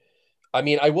 I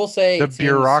mean, I will say the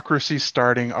bureaucracy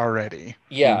starting already.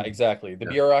 Yeah, exactly. The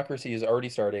bureaucracy is already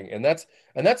starting, and that's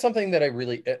something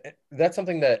that that's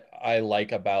something that I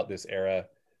like about this era,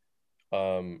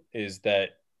 is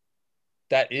that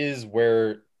is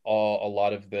where a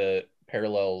lot of the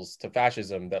parallels to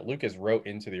fascism that Lucas wrote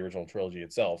into the original trilogy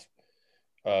itself.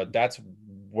 That's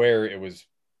where it was,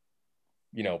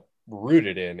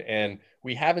 rooted in, and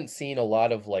we haven't seen a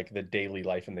lot of like the daily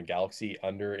life in the galaxy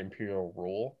under Imperial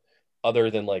rule,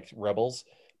 other than like Rebels.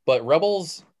 But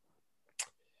Rebels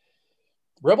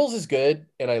is good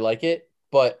and I like it,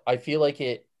 but I feel like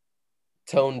it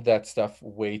toned that stuff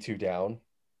way too down.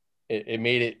 It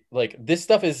made it like, this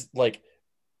stuff is like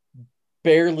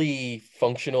barely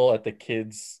functional at the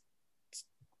kids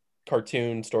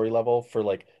cartoon story level for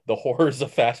like the horrors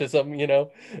of fascism,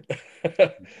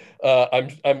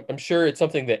 I'm sure it's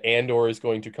something that Andor is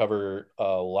going to cover a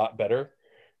lot better.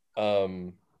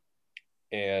 And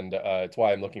it's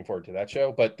why I'm looking forward to that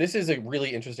show. But this is a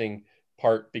really interesting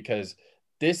part, because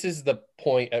this is the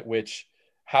point at which,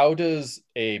 how does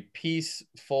a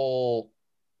peaceful,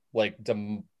 like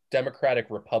democratic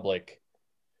republic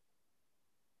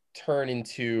turn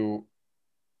into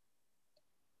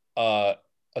a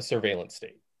surveillance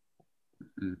state?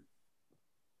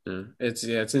 Mm-hmm. It's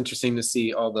interesting to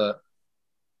see all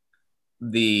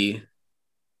the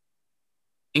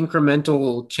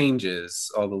incremental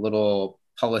changes, all the little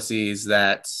policies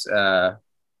that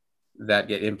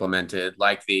get implemented,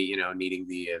 like the needing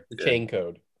the chain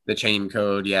code,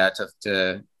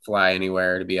 to fly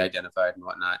anywhere, to be identified and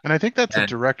whatnot. And I think that's a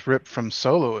direct rip from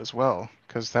Solo as well,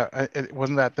 because it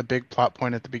wasn't that the big plot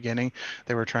point at the beginning.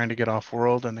 They were trying to get off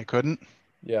world and they couldn't.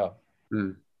 Yeah.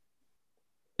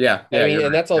 Yeah. I mean,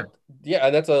 and that's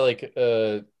like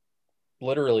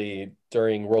literally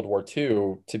during World War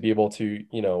II, to be able to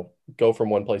go from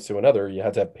one place to another, you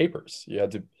had to have papers. You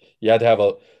had to have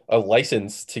a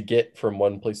license to get from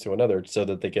one place to another, so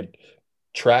that they could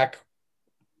track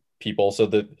people, so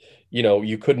that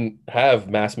you couldn't have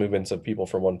mass movements of people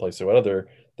from one place to another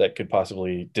that could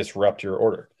possibly disrupt your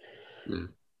order.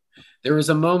 There was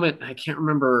a moment, I can't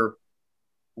remember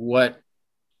what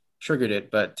triggered it,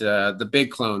 but the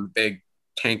big clone, big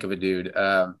tank of a dude,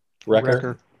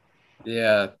 Wrecker.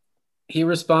 Yeah, he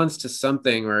responds to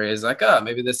something where he's like, "Oh,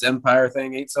 maybe this Empire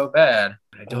thing ain't so bad."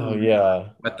 I don't know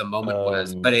what the moment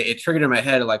was, but it triggered in my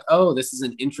head, like, "Oh, this is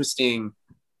an interesting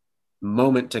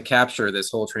moment to capture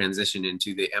this whole transition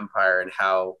into the Empire, and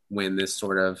how, when this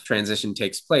sort of transition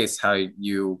takes place, how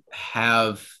you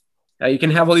have you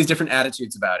can have all these different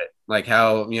attitudes about it, like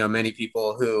how many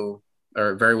people who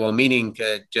are very well meaning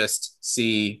could just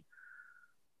see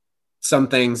some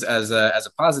things as a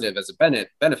positive, as a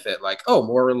benefit, like, oh,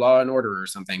 more law and order or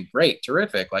something. Great,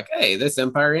 terrific. Like, hey, this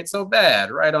empire ain't so bad.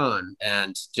 Right on.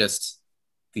 And just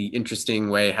the interesting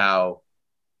way how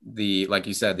like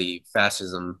you said, the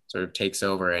fascism sort of takes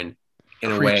over and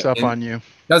in a way Creeps up on you.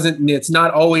 it's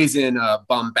not always in a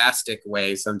bombastic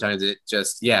way. Sometimes it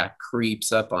just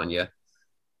creeps up on you.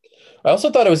 I also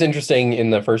thought it was interesting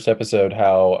in the first episode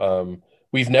how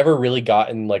we've never really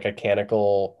gotten like a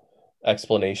canonical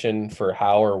explanation for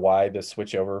how or why the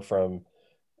switch over from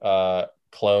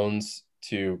clones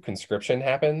to conscription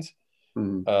happens.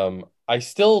 I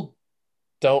still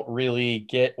don't really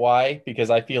get why,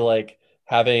 because I feel like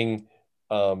having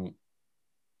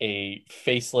a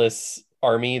faceless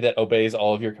army that obeys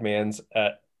all of your commands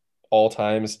at all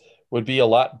times would be a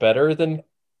lot better than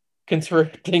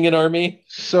conscripting an army.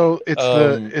 So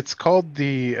it's called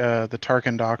the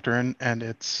Tarkin Doctrine, and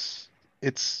it's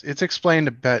explained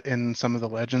a bit in some of the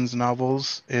Legends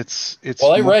novels. It's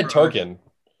well, I read Tarkin.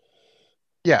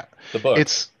 Yeah, the book.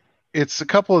 It's a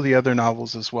couple of the other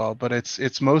novels as well, but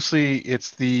it's mostly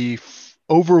the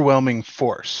overwhelming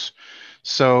force.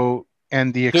 So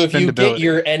and the expendability. So if you get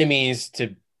your enemies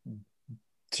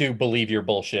to believe your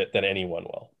bullshit, then anyone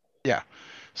will. Yeah.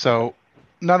 So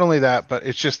not only that, but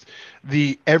it's just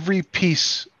every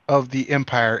piece of the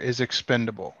Empire is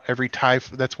expendable.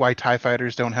 That's why TIE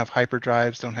fighters don't have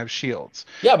hyperdrives, don't have shields.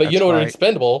 Yeah, but you know what are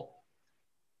expendable?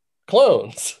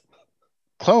 Clones.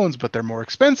 Clones, but they're more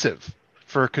expensive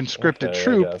for a conscripted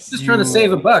troop. Just trying to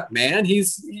save a buck, man.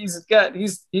 He's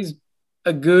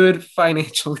a good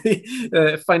fiscally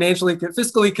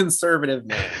conservative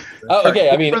man.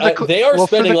 Okay, I mean, they are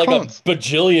spending like $1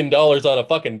 bajillion on a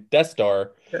fucking Death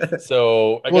Star.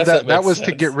 So I guess that was sense.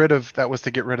 to get rid of the and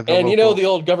local... the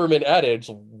old government adage,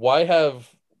 why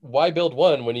build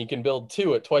one when you can build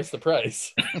two at twice the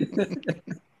price?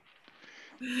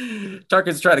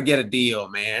 Tarkin's trying to get a deal,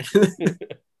 man.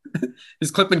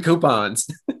 He's clipping coupons.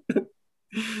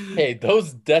 Hey,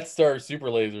 those Death Star super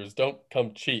lasers don't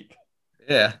come cheap.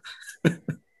 Yeah.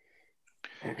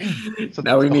 So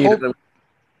now we need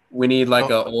like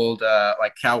a old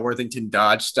like Cal Worthington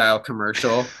Dodge style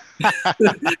commercial.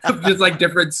 Just like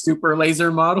different super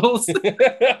laser models.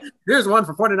 Here's one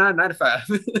for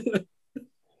 $49.95.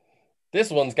 This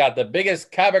one's got the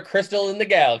biggest kyber crystal in the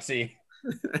galaxy.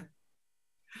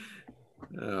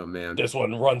 Oh man. This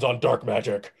one runs on dark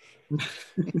magic.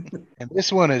 And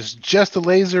this one is just a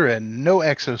laser and no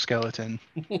exoskeleton.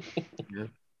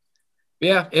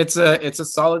 Yeah, it's a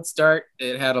solid start.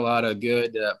 It had a lot of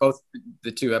good both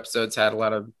the two episodes had a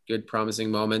lot of good promising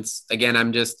moments. Again,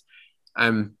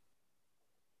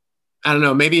 I don't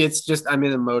know, maybe it's just I'm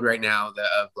in a mode right now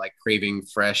of like craving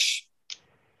fresh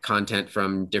content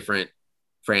from different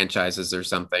franchises or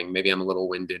something. Maybe I'm a little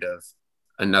winded of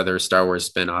another Star Wars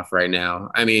spinoff right now.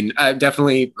 I mean, I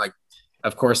definitely like,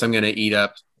 of course I'm going to eat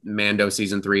up Mando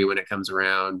season 3 when it comes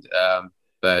around.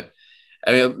 But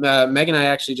I mean, Meg and I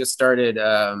actually just started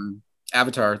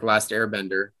Avatar: The Last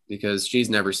Airbender because she's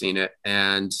never seen it.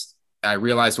 And I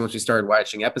realized once we started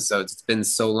watching episodes, it's been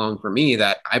so long for me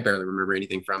that I barely remember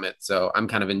anything from it. So I'm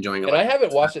kind of enjoying it. And I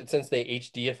haven't watched it since they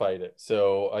HDified it.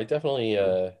 So I definitely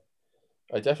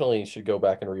should go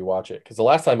back and rewatch it. Because the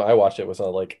last time I watched it was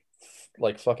on like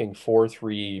fucking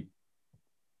 4.3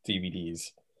 DVDs.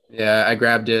 Yeah, I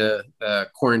grabbed a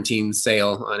quarantine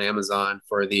sale on Amazon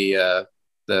for the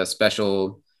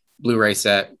special Blu-ray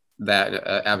set that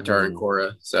Avatar and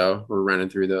Korra. So we're running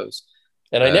through those.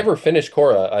 And I never finished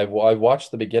Korra. I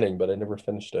watched the beginning, but I never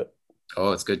finished it.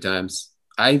 Oh, it's good times.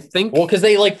 I think. Well, because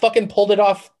they like fucking pulled it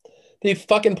off. They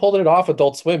fucking pulled it off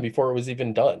Adult Swim before it was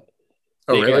even done.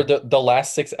 They aired the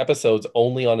last 6 episodes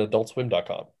only on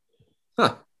AdultSwim.com.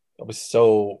 Huh. I was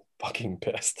so fucking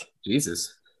pissed.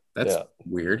 Jesus, that's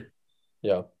weird.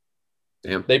 Yeah.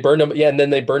 Damn. They burned them. Yeah, and then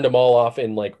they burned them all off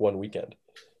in like one weekend.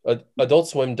 Adult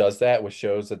Swim does that with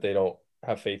shows that they don't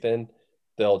have faith in.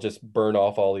 They'll just burn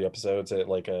off all the episodes at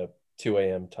like a 2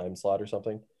 a.m. time slot or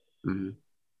something.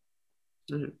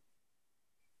 Mm-hmm.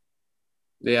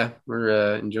 Yeah,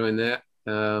 we're enjoying that.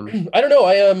 I don't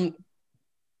know.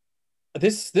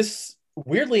 This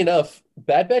weirdly enough,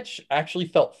 Bad Batch actually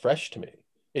felt fresh to me.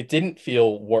 It didn't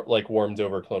feel like warmed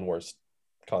over Clone Wars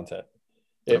content.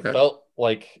 It felt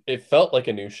like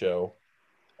a new show.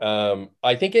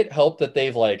 I think it helped that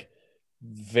they've like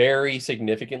very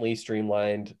significantly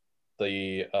streamlined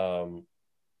the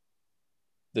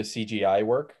CGI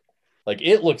work. Like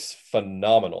it looks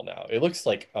phenomenal now. It looks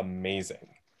like amazing.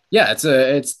 Yeah,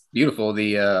 it's beautiful.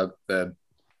 The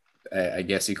I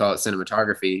guess you call it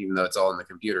cinematography, even though it's all in the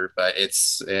computer, but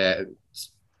it's a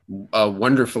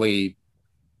wonderfully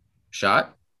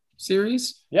shot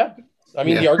series. Yeah. I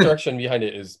mean, Yeah. the art direction behind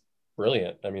it is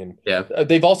brilliant. I mean, Yeah.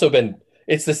 they've also been,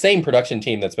 it's the same production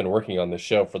team that's been working on this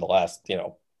show for the last,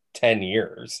 10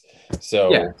 years.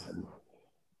 So, Yeah.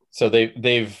 so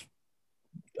they've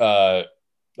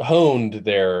honed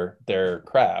their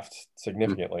craft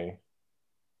significantly.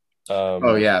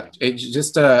 Oh yeah. It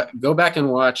just go back and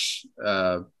watch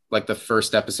like the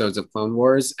first episodes of Clone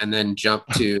Wars and then jump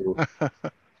to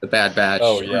the Bad Batch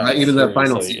Oh or yeah, even the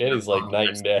final seriously, season it of is like Clone night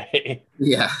Wars. and day.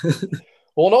 Yeah.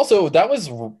 Well, and also that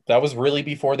was really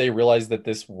before they realized that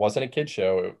this wasn't a kid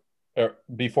show, or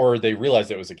before they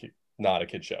realized it was not a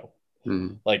kid show.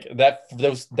 Mm. Like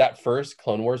that first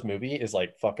Clone Wars movie is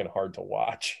like fucking hard to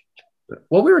watch.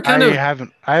 Well, we were kind of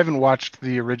I haven't watched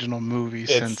the original movie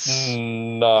It's since.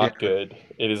 not good.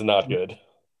 It is not good.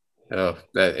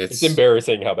 It's it's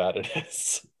embarrassing how bad it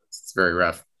is. it's very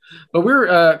rough. But we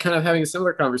were kind of having a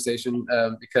similar conversation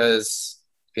because,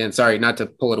 again, sorry, not to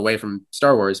pull it away from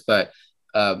Star Wars, but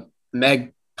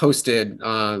Meg posted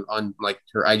on like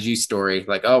her IG story,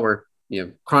 like, oh, we're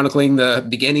chronicling the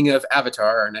beginning of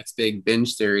Avatar, our next big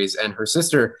binge series, and her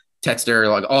sister texted her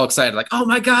like all excited, like, oh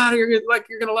my god, you're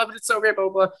gonna love it, it's so great, blah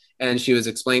blah. And she was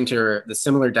explaining to her the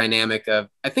similar dynamic of,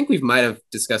 I think we might have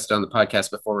discussed it on the podcast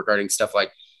before regarding stuff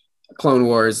like Clone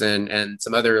Wars and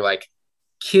some other like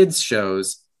kids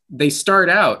shows. They start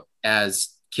out as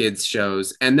kids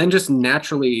shows and then just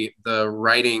naturally the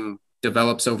writing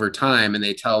develops over time and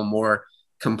they tell more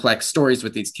complex stories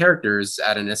with these characters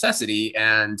out of necessity,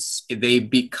 and they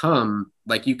become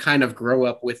like, you kind of grow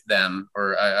up with them,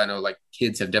 or I know like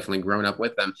kids have definitely grown up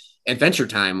with them. Adventure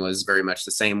Time was very much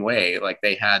the same way. Like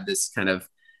they had this kind of,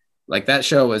 like, that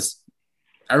show was,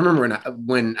 I remember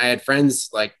when I had friends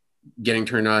like getting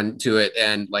turned on to it,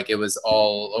 and like it was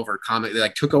all over comic, they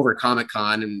like took over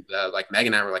Comic-Con, and like Meg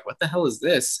and I were like, what the hell is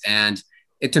this? And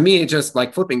it, to me, it just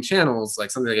like flipping channels, like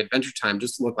something like Adventure Time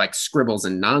just looked like scribbles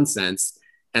and nonsense.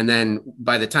 And then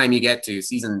by the time you get to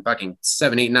season fucking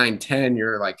 7, 8, 9, 10,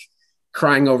 you're like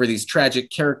crying over these tragic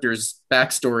characters'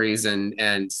 backstories,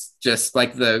 and just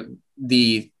like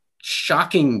the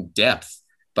shocking depth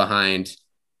behind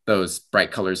those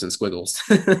bright colors and squiggles.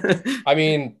 I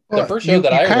mean, the Well, first show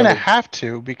that you I kind of remember, have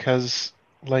to, because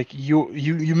like you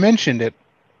mentioned it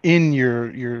in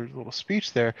your little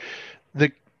speech there.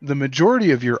 The the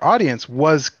majority of your audience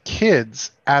was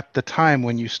kids at the time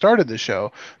when you started the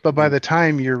show, but by the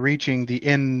time you're nearing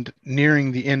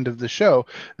the end of the show,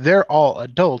 they're all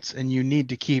adults, and you need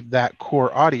to keep that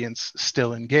core audience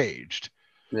still engaged.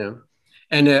 Yeah,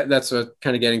 and that's what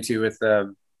kind of getting to with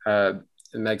uh,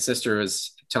 Meg's sister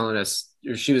was telling us,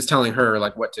 or she was telling her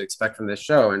like what to expect from this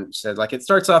show, and she said like it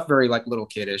starts off very like little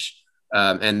kiddish,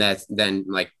 and that then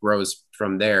like grows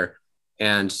from there.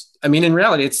 And I mean, in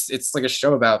reality, it's like a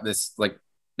show about this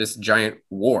giant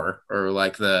war, or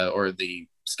like the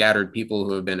scattered people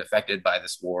who have been affected by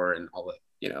this war, and all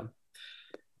the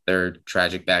their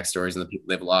tragic backstories and the people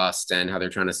they've lost and how they're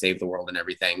trying to save the world and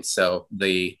everything. So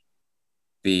the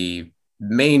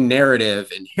main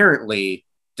narrative inherently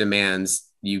demands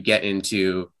you get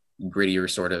into grittier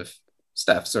sort of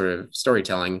stuff, sort of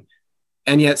storytelling,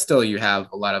 and yet still you have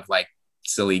a lot of like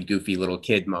silly, goofy little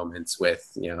kid moments with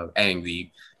Aang,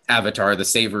 the Avatar, the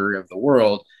savior of the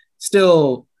world.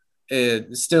 Still,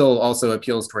 it still also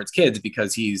appeals towards kids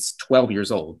because he's 12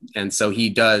 years old, and so he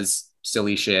does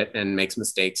silly shit and makes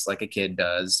mistakes like a kid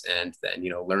does, and then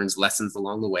learns lessons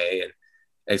along the way, and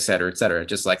et cetera, et cetera.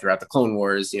 Just like throughout the Clone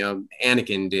Wars,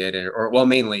 Anakin did, or well,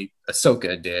 mainly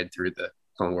Ahsoka did through the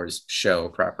Clone Wars show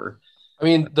proper. I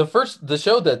mean, the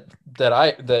show that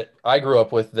I grew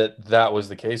up with that was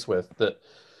the case with, that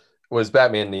was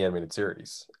Batman the Animated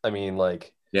Series. I mean,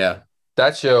 like, Yeah,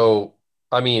 that show,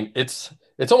 I mean, it's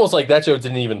almost like that show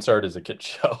didn't even start as a kid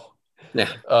show.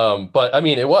 yeah, But I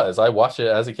mean, I watched it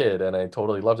as a kid and I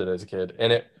totally loved it as a kid.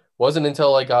 And it wasn't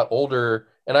until I got older,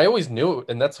 and I always knew,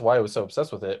 and that's why I was so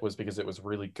obsessed with it, was because it was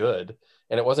really good.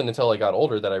 And it wasn't until I got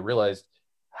older that I realized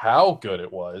how good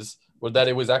it was, or that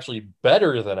it was actually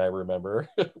better than I remember,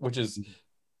 which is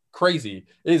crazy.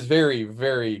 It is very,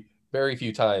 very, very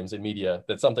few times in media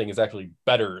that something is actually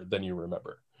better than you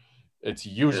remember. It's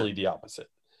usually the opposite.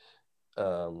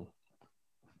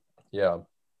 Yeah.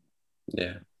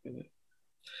 yeah.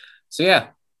 So yeah,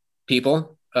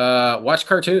 people, watch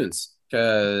cartoons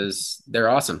because they're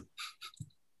awesome.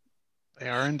 They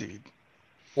are indeed.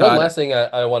 One last thing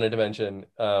I wanted to mention.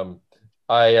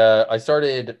 I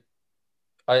started.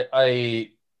 I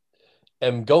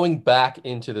am going back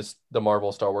into the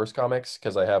Marvel Star Wars comics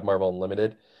because I have Marvel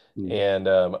Unlimited, And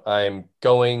I'm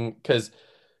going because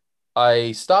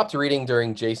I stopped reading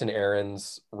during Jason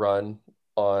Aaron's run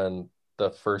on the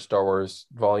first Star Wars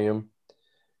volume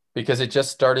because it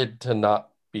just started to not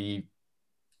be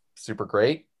super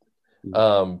great.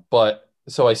 But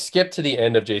so I skipped to the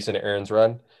end of Jason Aaron's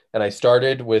run and I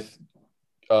started with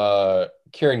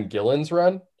Kieran Gillen's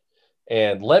run.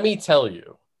 And let me tell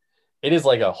you, it is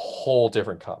like a whole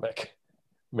different comic,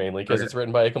 mainly because it's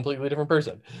written by a completely different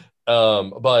person.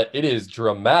 But it is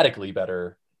dramatically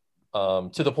better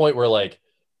to the point where like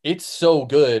it's so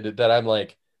good that I'm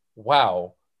like,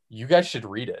 wow, you guys should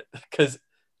read it because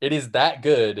it is that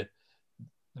good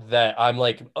that I'm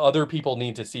like, other people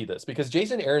need to see this because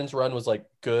Jason Aaron's run was like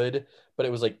good, but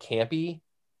it was like campy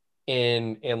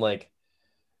and like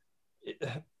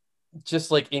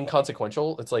just like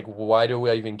inconsequential. It's like, why do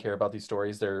I even care about these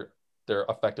stories? They're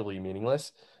effectively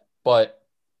meaningless. But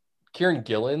Kieran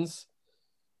Gillen's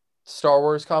Star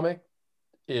Wars comic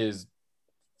is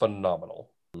phenomenal.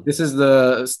 This is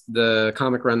the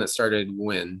comic run that started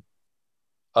when?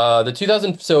 The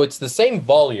 2000, so it's the same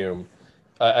volume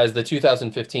as the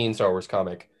 2015 Star Wars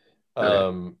comic.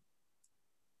 In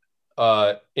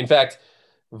fact,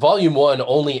 volume 1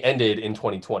 only ended in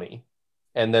 2020,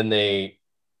 and then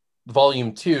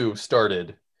volume 2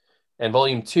 started, and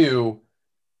volume 2,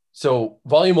 so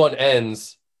volume 1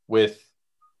 ends with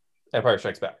Empire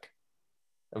Strikes Back,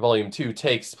 and volume 2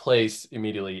 takes place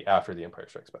immediately after the Empire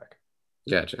Strikes Back.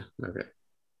 Gotcha. Okay.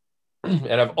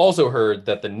 And I've also heard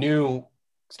that the new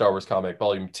Star Wars comic,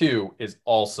 volume 2, is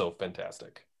also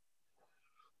fantastic.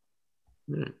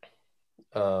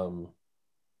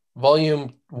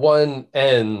 Volume 1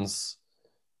 ends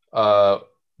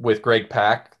with Greg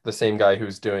Pak, the same guy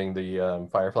who's doing the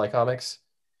Firefly comics.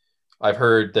 I've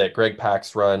heard that Greg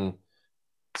Pak's run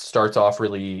starts off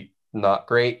really not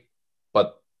great,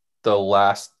 but the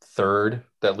last third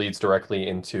that leads directly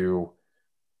into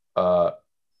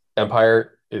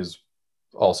Empire is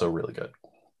also really good.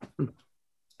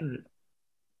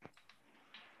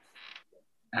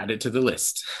 Add it to the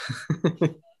list.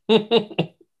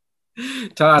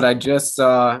 Todd, I just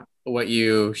saw what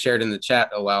you shared in the chat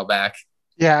a while back.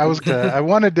 Yeah, I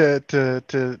wanted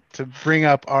to bring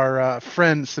up our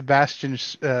friend Sebastian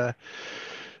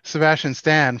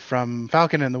Stan from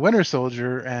Falcon and the Winter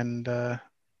Soldier and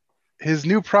his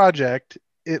new project.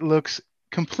 It looks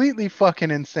completely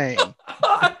fucking insane.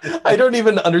 I don't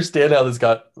even understand how this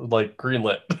got like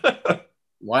greenlit.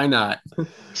 Why not?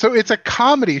 So it's a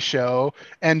comedy show,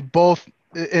 and both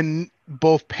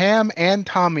Pam and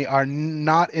Tommy are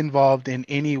not involved in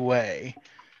any way.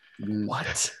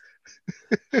 What?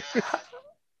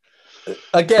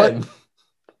 Again,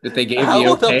 that they gave how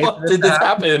you the fuck did this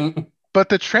happen? But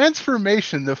the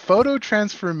transformation, the photo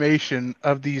transformation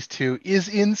of these two is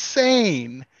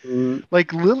insane.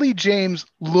 Like Lily James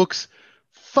looks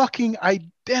fucking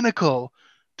identical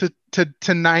to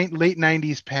late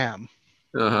 90s Pam.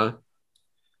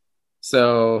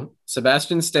 So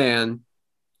Sebastian Stan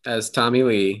as Tommy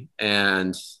Lee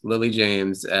and Lily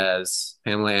James as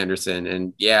Pamela Anderson,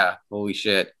 and yeah, holy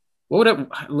shit! What would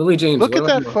Lily James? Look at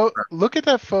that photo. Look at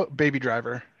that photo. Baby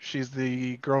Driver. She's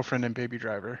the girlfriend in Baby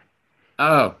Driver.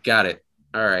 Oh, got it.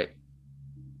 All right.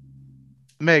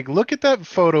 Meg, look at that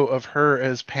photo of her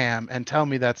as Pam and tell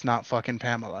me that's not fucking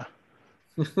Pamela.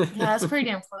 Yeah, that's pretty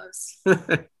damn close.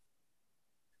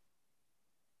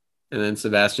 And then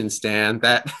Sebastian Stan,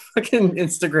 that fucking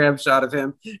Instagram shot of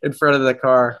him in front of the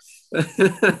car.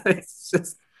 It's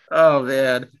just, oh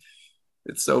man,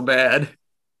 it's so bad.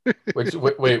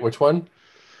 Which one?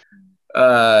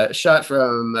 Shot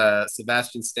from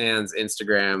Sebastian Stan's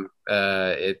Instagram.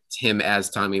 It's him as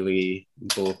Tommy Lee,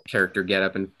 full character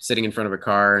getup, and sitting in front of a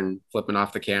car and flipping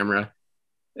off the camera.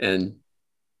 And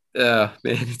man,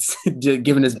 it's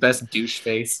giving his best douche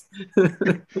face.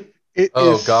 It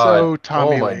is God. so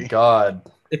Tommy Oh my Lee.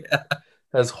 God. Yeah.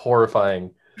 That's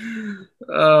horrifying.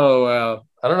 Oh wow.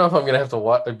 I don't know if I'm gonna have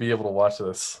to be able to watch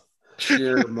this.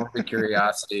 Sheer morbid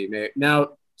curiosity.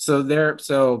 Now, so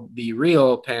the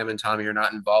real Pam and Tommy are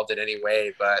not involved in any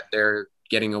way, but they're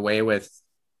getting away with,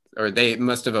 or they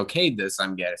must have okayed this,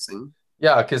 I'm guessing.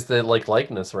 Yeah, because they like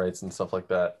likeness rights and stuff like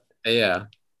that. Yeah.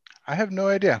 I have no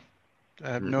idea.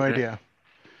 idea.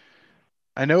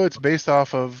 I know it's based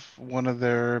off of one of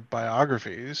their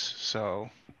biographies, so.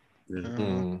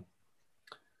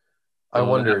 I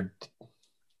wonder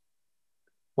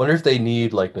if they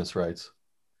need likeness rights.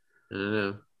 I don't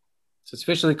know. So it's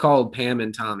officially called Pam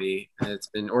and Tommy. It's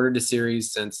been ordered to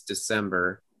series since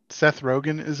December. Seth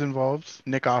Rogen is involved.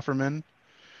 Nick Offerman.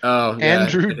 Oh, yeah.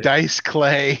 Andrew Dice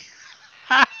Clay.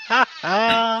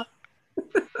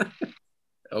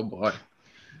 Oh boy.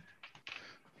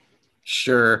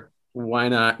 Sure, why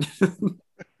not?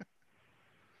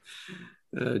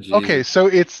 Oh, geez. Okay, so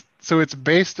it's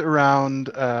based around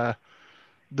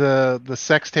the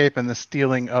sex tape and the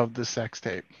stealing of the sex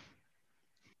tape.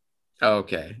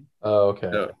 Okay. Oh, okay.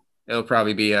 So it'll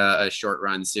probably be a short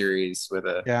run series with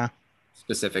a Yeah.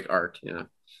 specific arc. Yeah.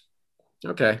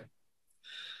 Okay.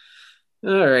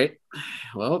 All right.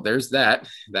 Well, there's that.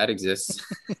 That exists.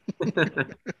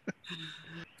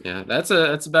 Yeah, that's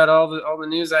about all the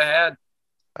news I had.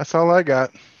 That's all I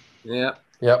got. Yeah.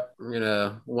 Yep. We're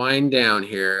gonna wind down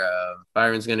here.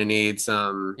 Byron's gonna need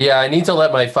some. Yeah, I need to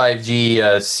let my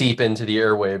 5G seep into the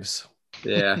airwaves.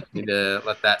 Yeah, need to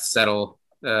let that settle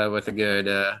with a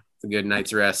good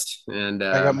night's rest. And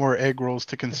I got more egg rolls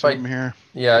to consume here.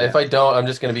 Yeah, if I don't, I'm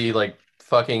just gonna be like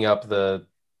fucking up the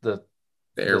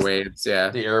airwaves. Yeah,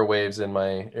 the airwaves in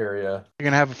my area. You're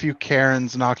gonna have a few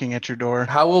Karens knocking at your door.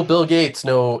 How will Bill Gates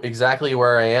know exactly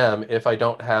where I am if I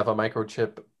don't have a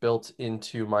microchip built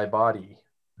into my body?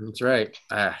 that's right.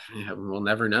 Yeah, we'll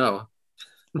never know.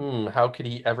 How could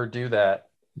he ever do that?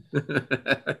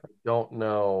 Don't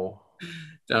know.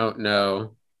 Don't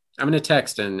know. I'm gonna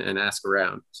text and ask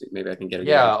around. See, maybe I can get it.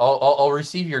 Yeah, I'll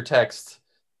receive your text,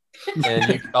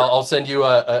 and I'll send you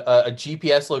a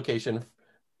GPS location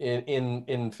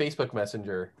in Facebook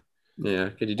Messenger. Yeah,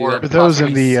 could you do Or that? For those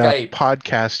in the Skype.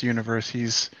 podcast universe,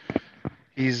 he's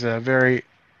very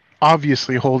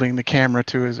obviously holding the camera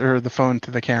to the phone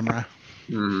to the camera.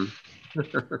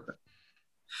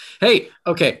 Hey,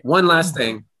 okay. One last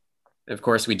thing. Of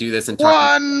course, we do this and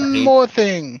talk. One more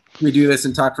thing. We do this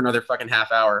and talk for another fucking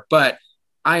half hour. But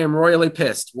I am royally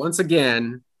pissed once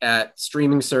again at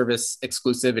streaming service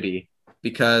exclusivity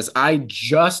because I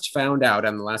just found out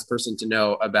I'm the last person to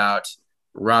know about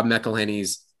Rob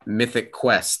McElhenney's Mythic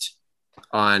Quest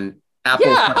on Apple.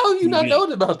 Yeah, how have you TV. not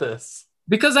known about this?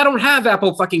 Because I don't have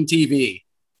Apple fucking TV.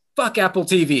 Fuck Apple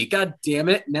TV. God damn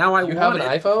it. Now I You have an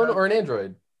iPhone or an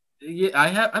Android?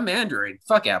 Yeah, I'm Android.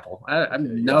 Fuck Apple.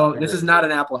 This is not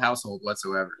an Apple household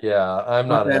whatsoever. Yeah, I'm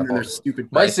not an Apple. Stupid.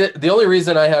 The only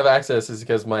reason I have access is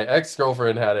because my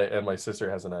ex-girlfriend had it and my sister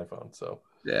has an iPhone. So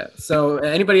yeah. So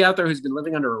anybody out there who's been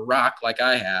living under a rock like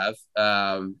I have,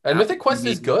 and Mythic Quest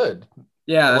is good.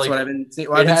 Yeah, that's what I've been seeing.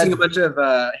 Well, I've been seeing a bunch of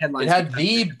headlines. It had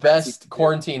the best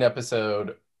quarantine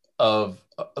episode of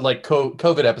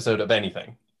COVID episode of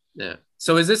anything. Yeah.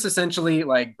 So is this essentially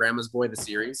like Grandma's Boy the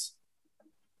series?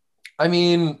 I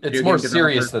mean, it's more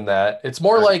serious than that. It's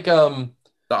more like The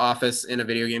Office in a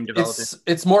video game development.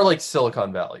 It's more like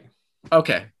Silicon Valley.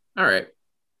 Okay. All right.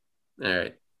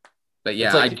 But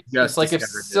yeah, it's like if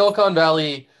Silicon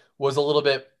Valley was a little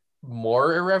bit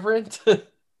more irreverent.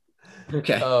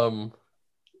 Okay.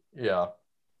 Yeah.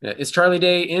 Is Charlie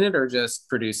Day in it or just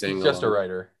producing? He's just a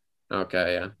writer.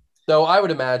 Okay, yeah. So I would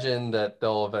imagine that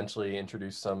they'll eventually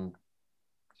introduce some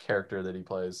character that he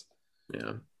plays.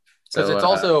 Yeah. Because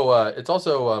it's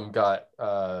also got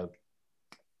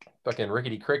fucking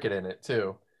Rickety Cricket in it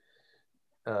too.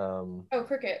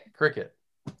 Cricket. Cricket.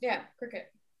 Yeah, Cricket.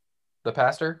 The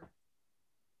pastor.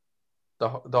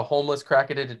 The homeless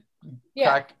crack addicted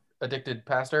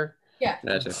pastor. Yeah.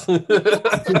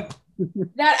 Gotcha.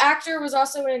 That actor was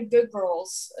also in Good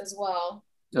Girls as well.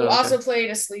 He also played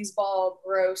a sleazeball,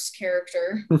 gross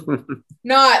character,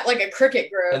 not like a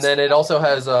cricket gross. And then it also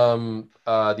has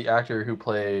the actor who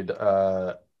played Abed.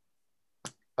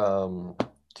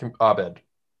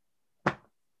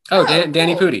 Oh,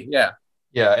 Danny Pudi,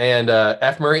 yeah, and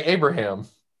F. Murray Abraham.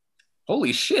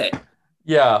 Holy shit!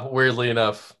 Yeah, weirdly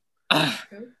enough.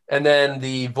 And then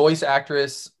the voice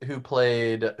actress who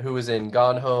was in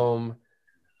Gone Home,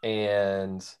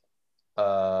 and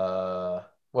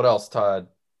what else, Todd?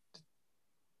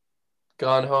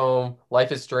 Gone Home,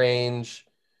 Life is Strange.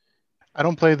 I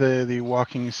don't play the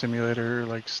walking simulator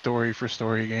like story for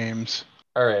story games.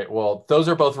 All right, well, those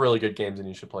are both really good games and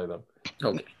you should play them.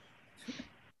 Okay.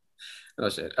 Oh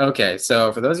shit. Okay,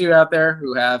 so for those of you out there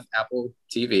who have Apple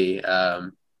TV,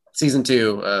 season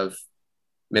 2 of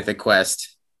Mythic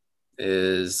Quest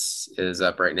is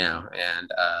up right now, and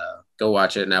go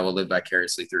watch it, and I will live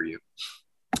vicariously through you.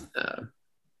 All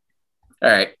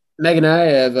right, Meg and I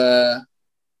have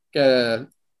gotta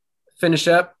finish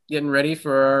up getting ready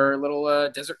for our little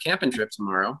desert camping trip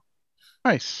tomorrow.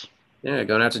 Nice. Yeah,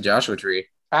 going out to Joshua Tree.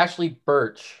 Ashley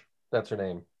Birch, that's her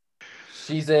name.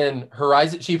 She's in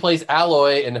Horizon. She plays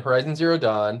Aloy in Horizon Zero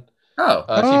Dawn. Oh.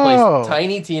 She plays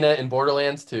Tiny Tina in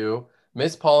Borderlands 2.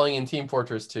 Miss Pauling in Team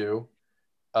Fortress 2.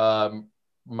 Mayuri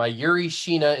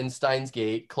Sheena in Steins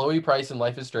Gate. Chloe Price in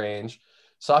Life is Strange.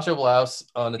 Sasha Blouse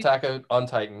on Attack on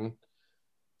Titan.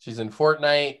 She's in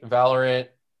Fortnite, Valorant.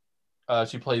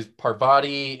 She plays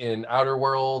Parvati in Outer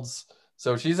Worlds,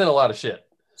 So she's in a lot of shit.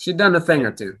 She's done a thing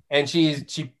or two. And she's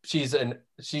in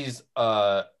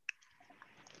the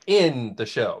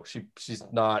show. She's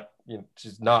not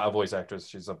a voice actress.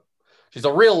 She's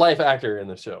a real life actor in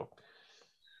the show.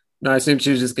 No, I assumed she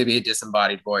was just gonna be a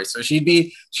disembodied voice. So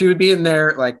she would be in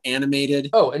there like animated.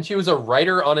 Oh, and she was a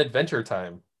writer on Adventure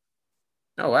Time.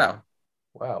 Oh wow.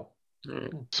 Wow.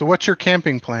 So what's your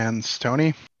camping plans,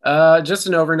 Tony? Just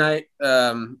an overnight.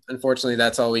 Unfortunately,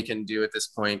 that's all we can do at this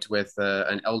point with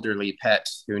an elderly pet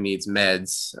who needs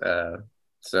meds.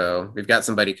 So we've got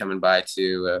somebody coming by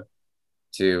to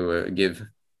give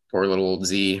poor little old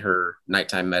Z her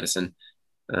nighttime medicine.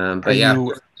 But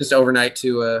just overnight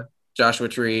to Joshua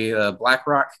Tree Black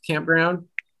Rock campground.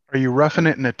 Are you roughing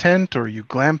it in a tent, or are you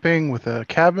glamping with a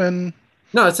cabin?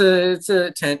 No, it's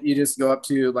a tent. You just go up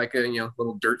to like a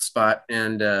little dirt spot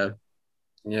and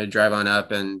drive on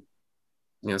up and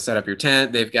set up your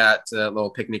tent. They've got a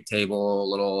little picnic table, a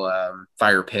little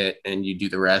fire pit, and you do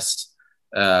the rest.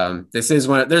 This is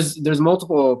there's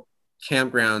multiple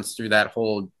campgrounds through that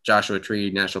whole Joshua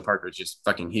Tree National Park, which is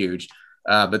fucking huge.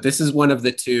 But this is one of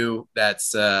the two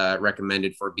that's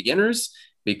recommended for beginners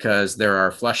because there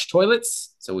are flush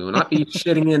toilets, so we will not be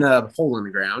shitting in a hole in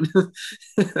the ground.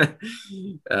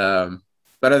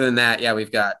 But other than that, yeah,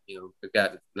 we've got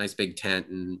a nice big tent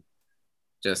and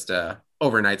just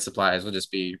overnight supplies. We'll just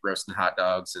be roasting hot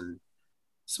dogs and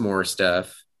s'more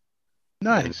stuff.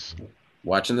 Nice.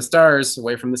 Watching the stars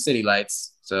away from the city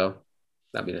lights. So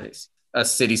that'd be nice.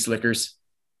 Us city slickers.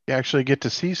 You actually get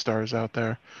to see stars out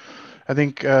there. I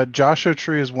think Joshua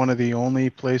Tree is one of the only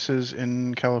places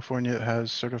in California that has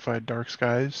certified dark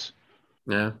skies.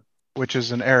 Yeah. Which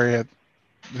is an area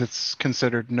that's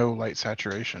considered no light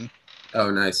saturation.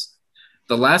 Oh, nice.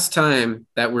 The last time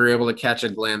that we were able to catch a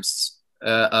glimpse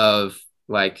of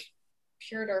like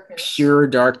pure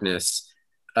darkness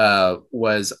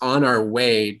was on our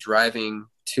way driving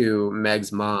to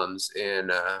Meg's mom's in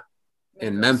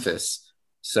Memphis.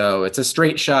 So it's a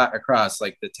straight shot across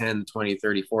like the 10, 20,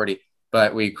 30, 40.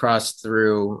 But we crossed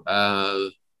through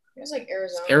it was like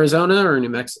Arizona or New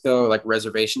Mexico, like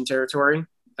reservation territory.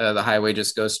 The highway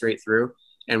just goes straight through.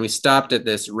 And we stopped at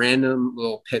this random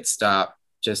little pit stop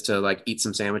just to like eat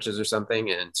some sandwiches or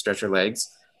something and stretch our legs.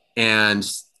 And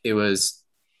it was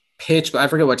pitch, I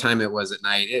forget what time it was at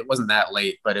night. It wasn't that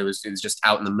late, but it was just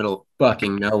out in the middle of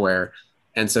fucking nowhere.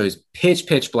 And so it was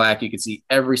pitch black. You could see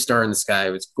every star in the sky.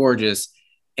 It was gorgeous.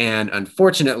 And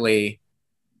unfortunately,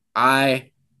 I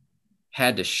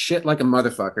had to shit like a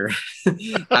motherfucker.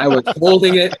 I was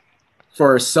holding it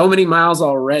for so many miles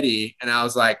already. And I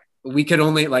was like, we could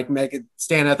only like make it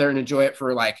stand out there and enjoy it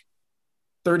for like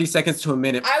 30 seconds to a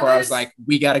minute before I was like,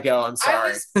 we got to go. I'm sorry.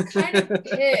 I was kind of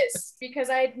pissed because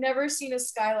I had never seen a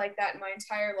sky like that in my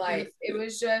entire life. It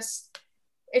was just,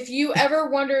 if you ever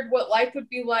wondered what life would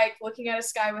be like looking at a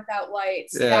sky without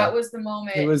lights, that was the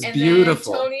moment. It was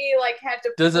beautiful. Then Tony like had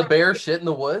to. Does a bear shit in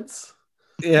the woods?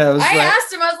 Yeah, I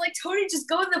asked him, I was like, Tony, just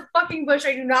go in the fucking bush.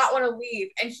 I do not want to leave.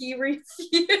 And he refused.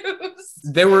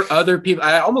 There were other people.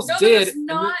 I almost did. There was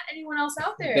not anyone else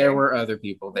out there. There were other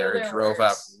people there. It drove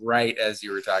up right as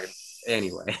you were talking.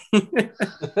 Anyway.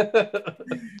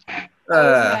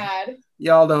 Mad.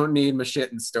 Y'all don't need my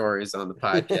shitting stories on the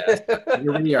podcast.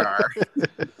 Here we are.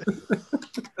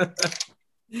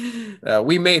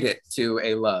 We made it to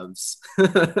a Loves.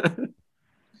 But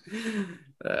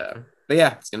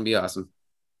yeah, it's going to be awesome.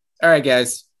 All right,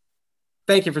 guys.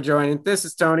 Thank you for joining. This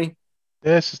is Tony.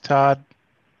 This is Todd.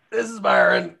 This is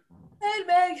Byron. Hey,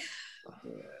 Meg.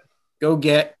 Go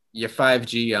get your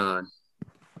 5G on.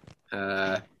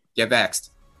 Get vaxxed.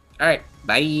 All right.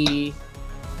 Bye.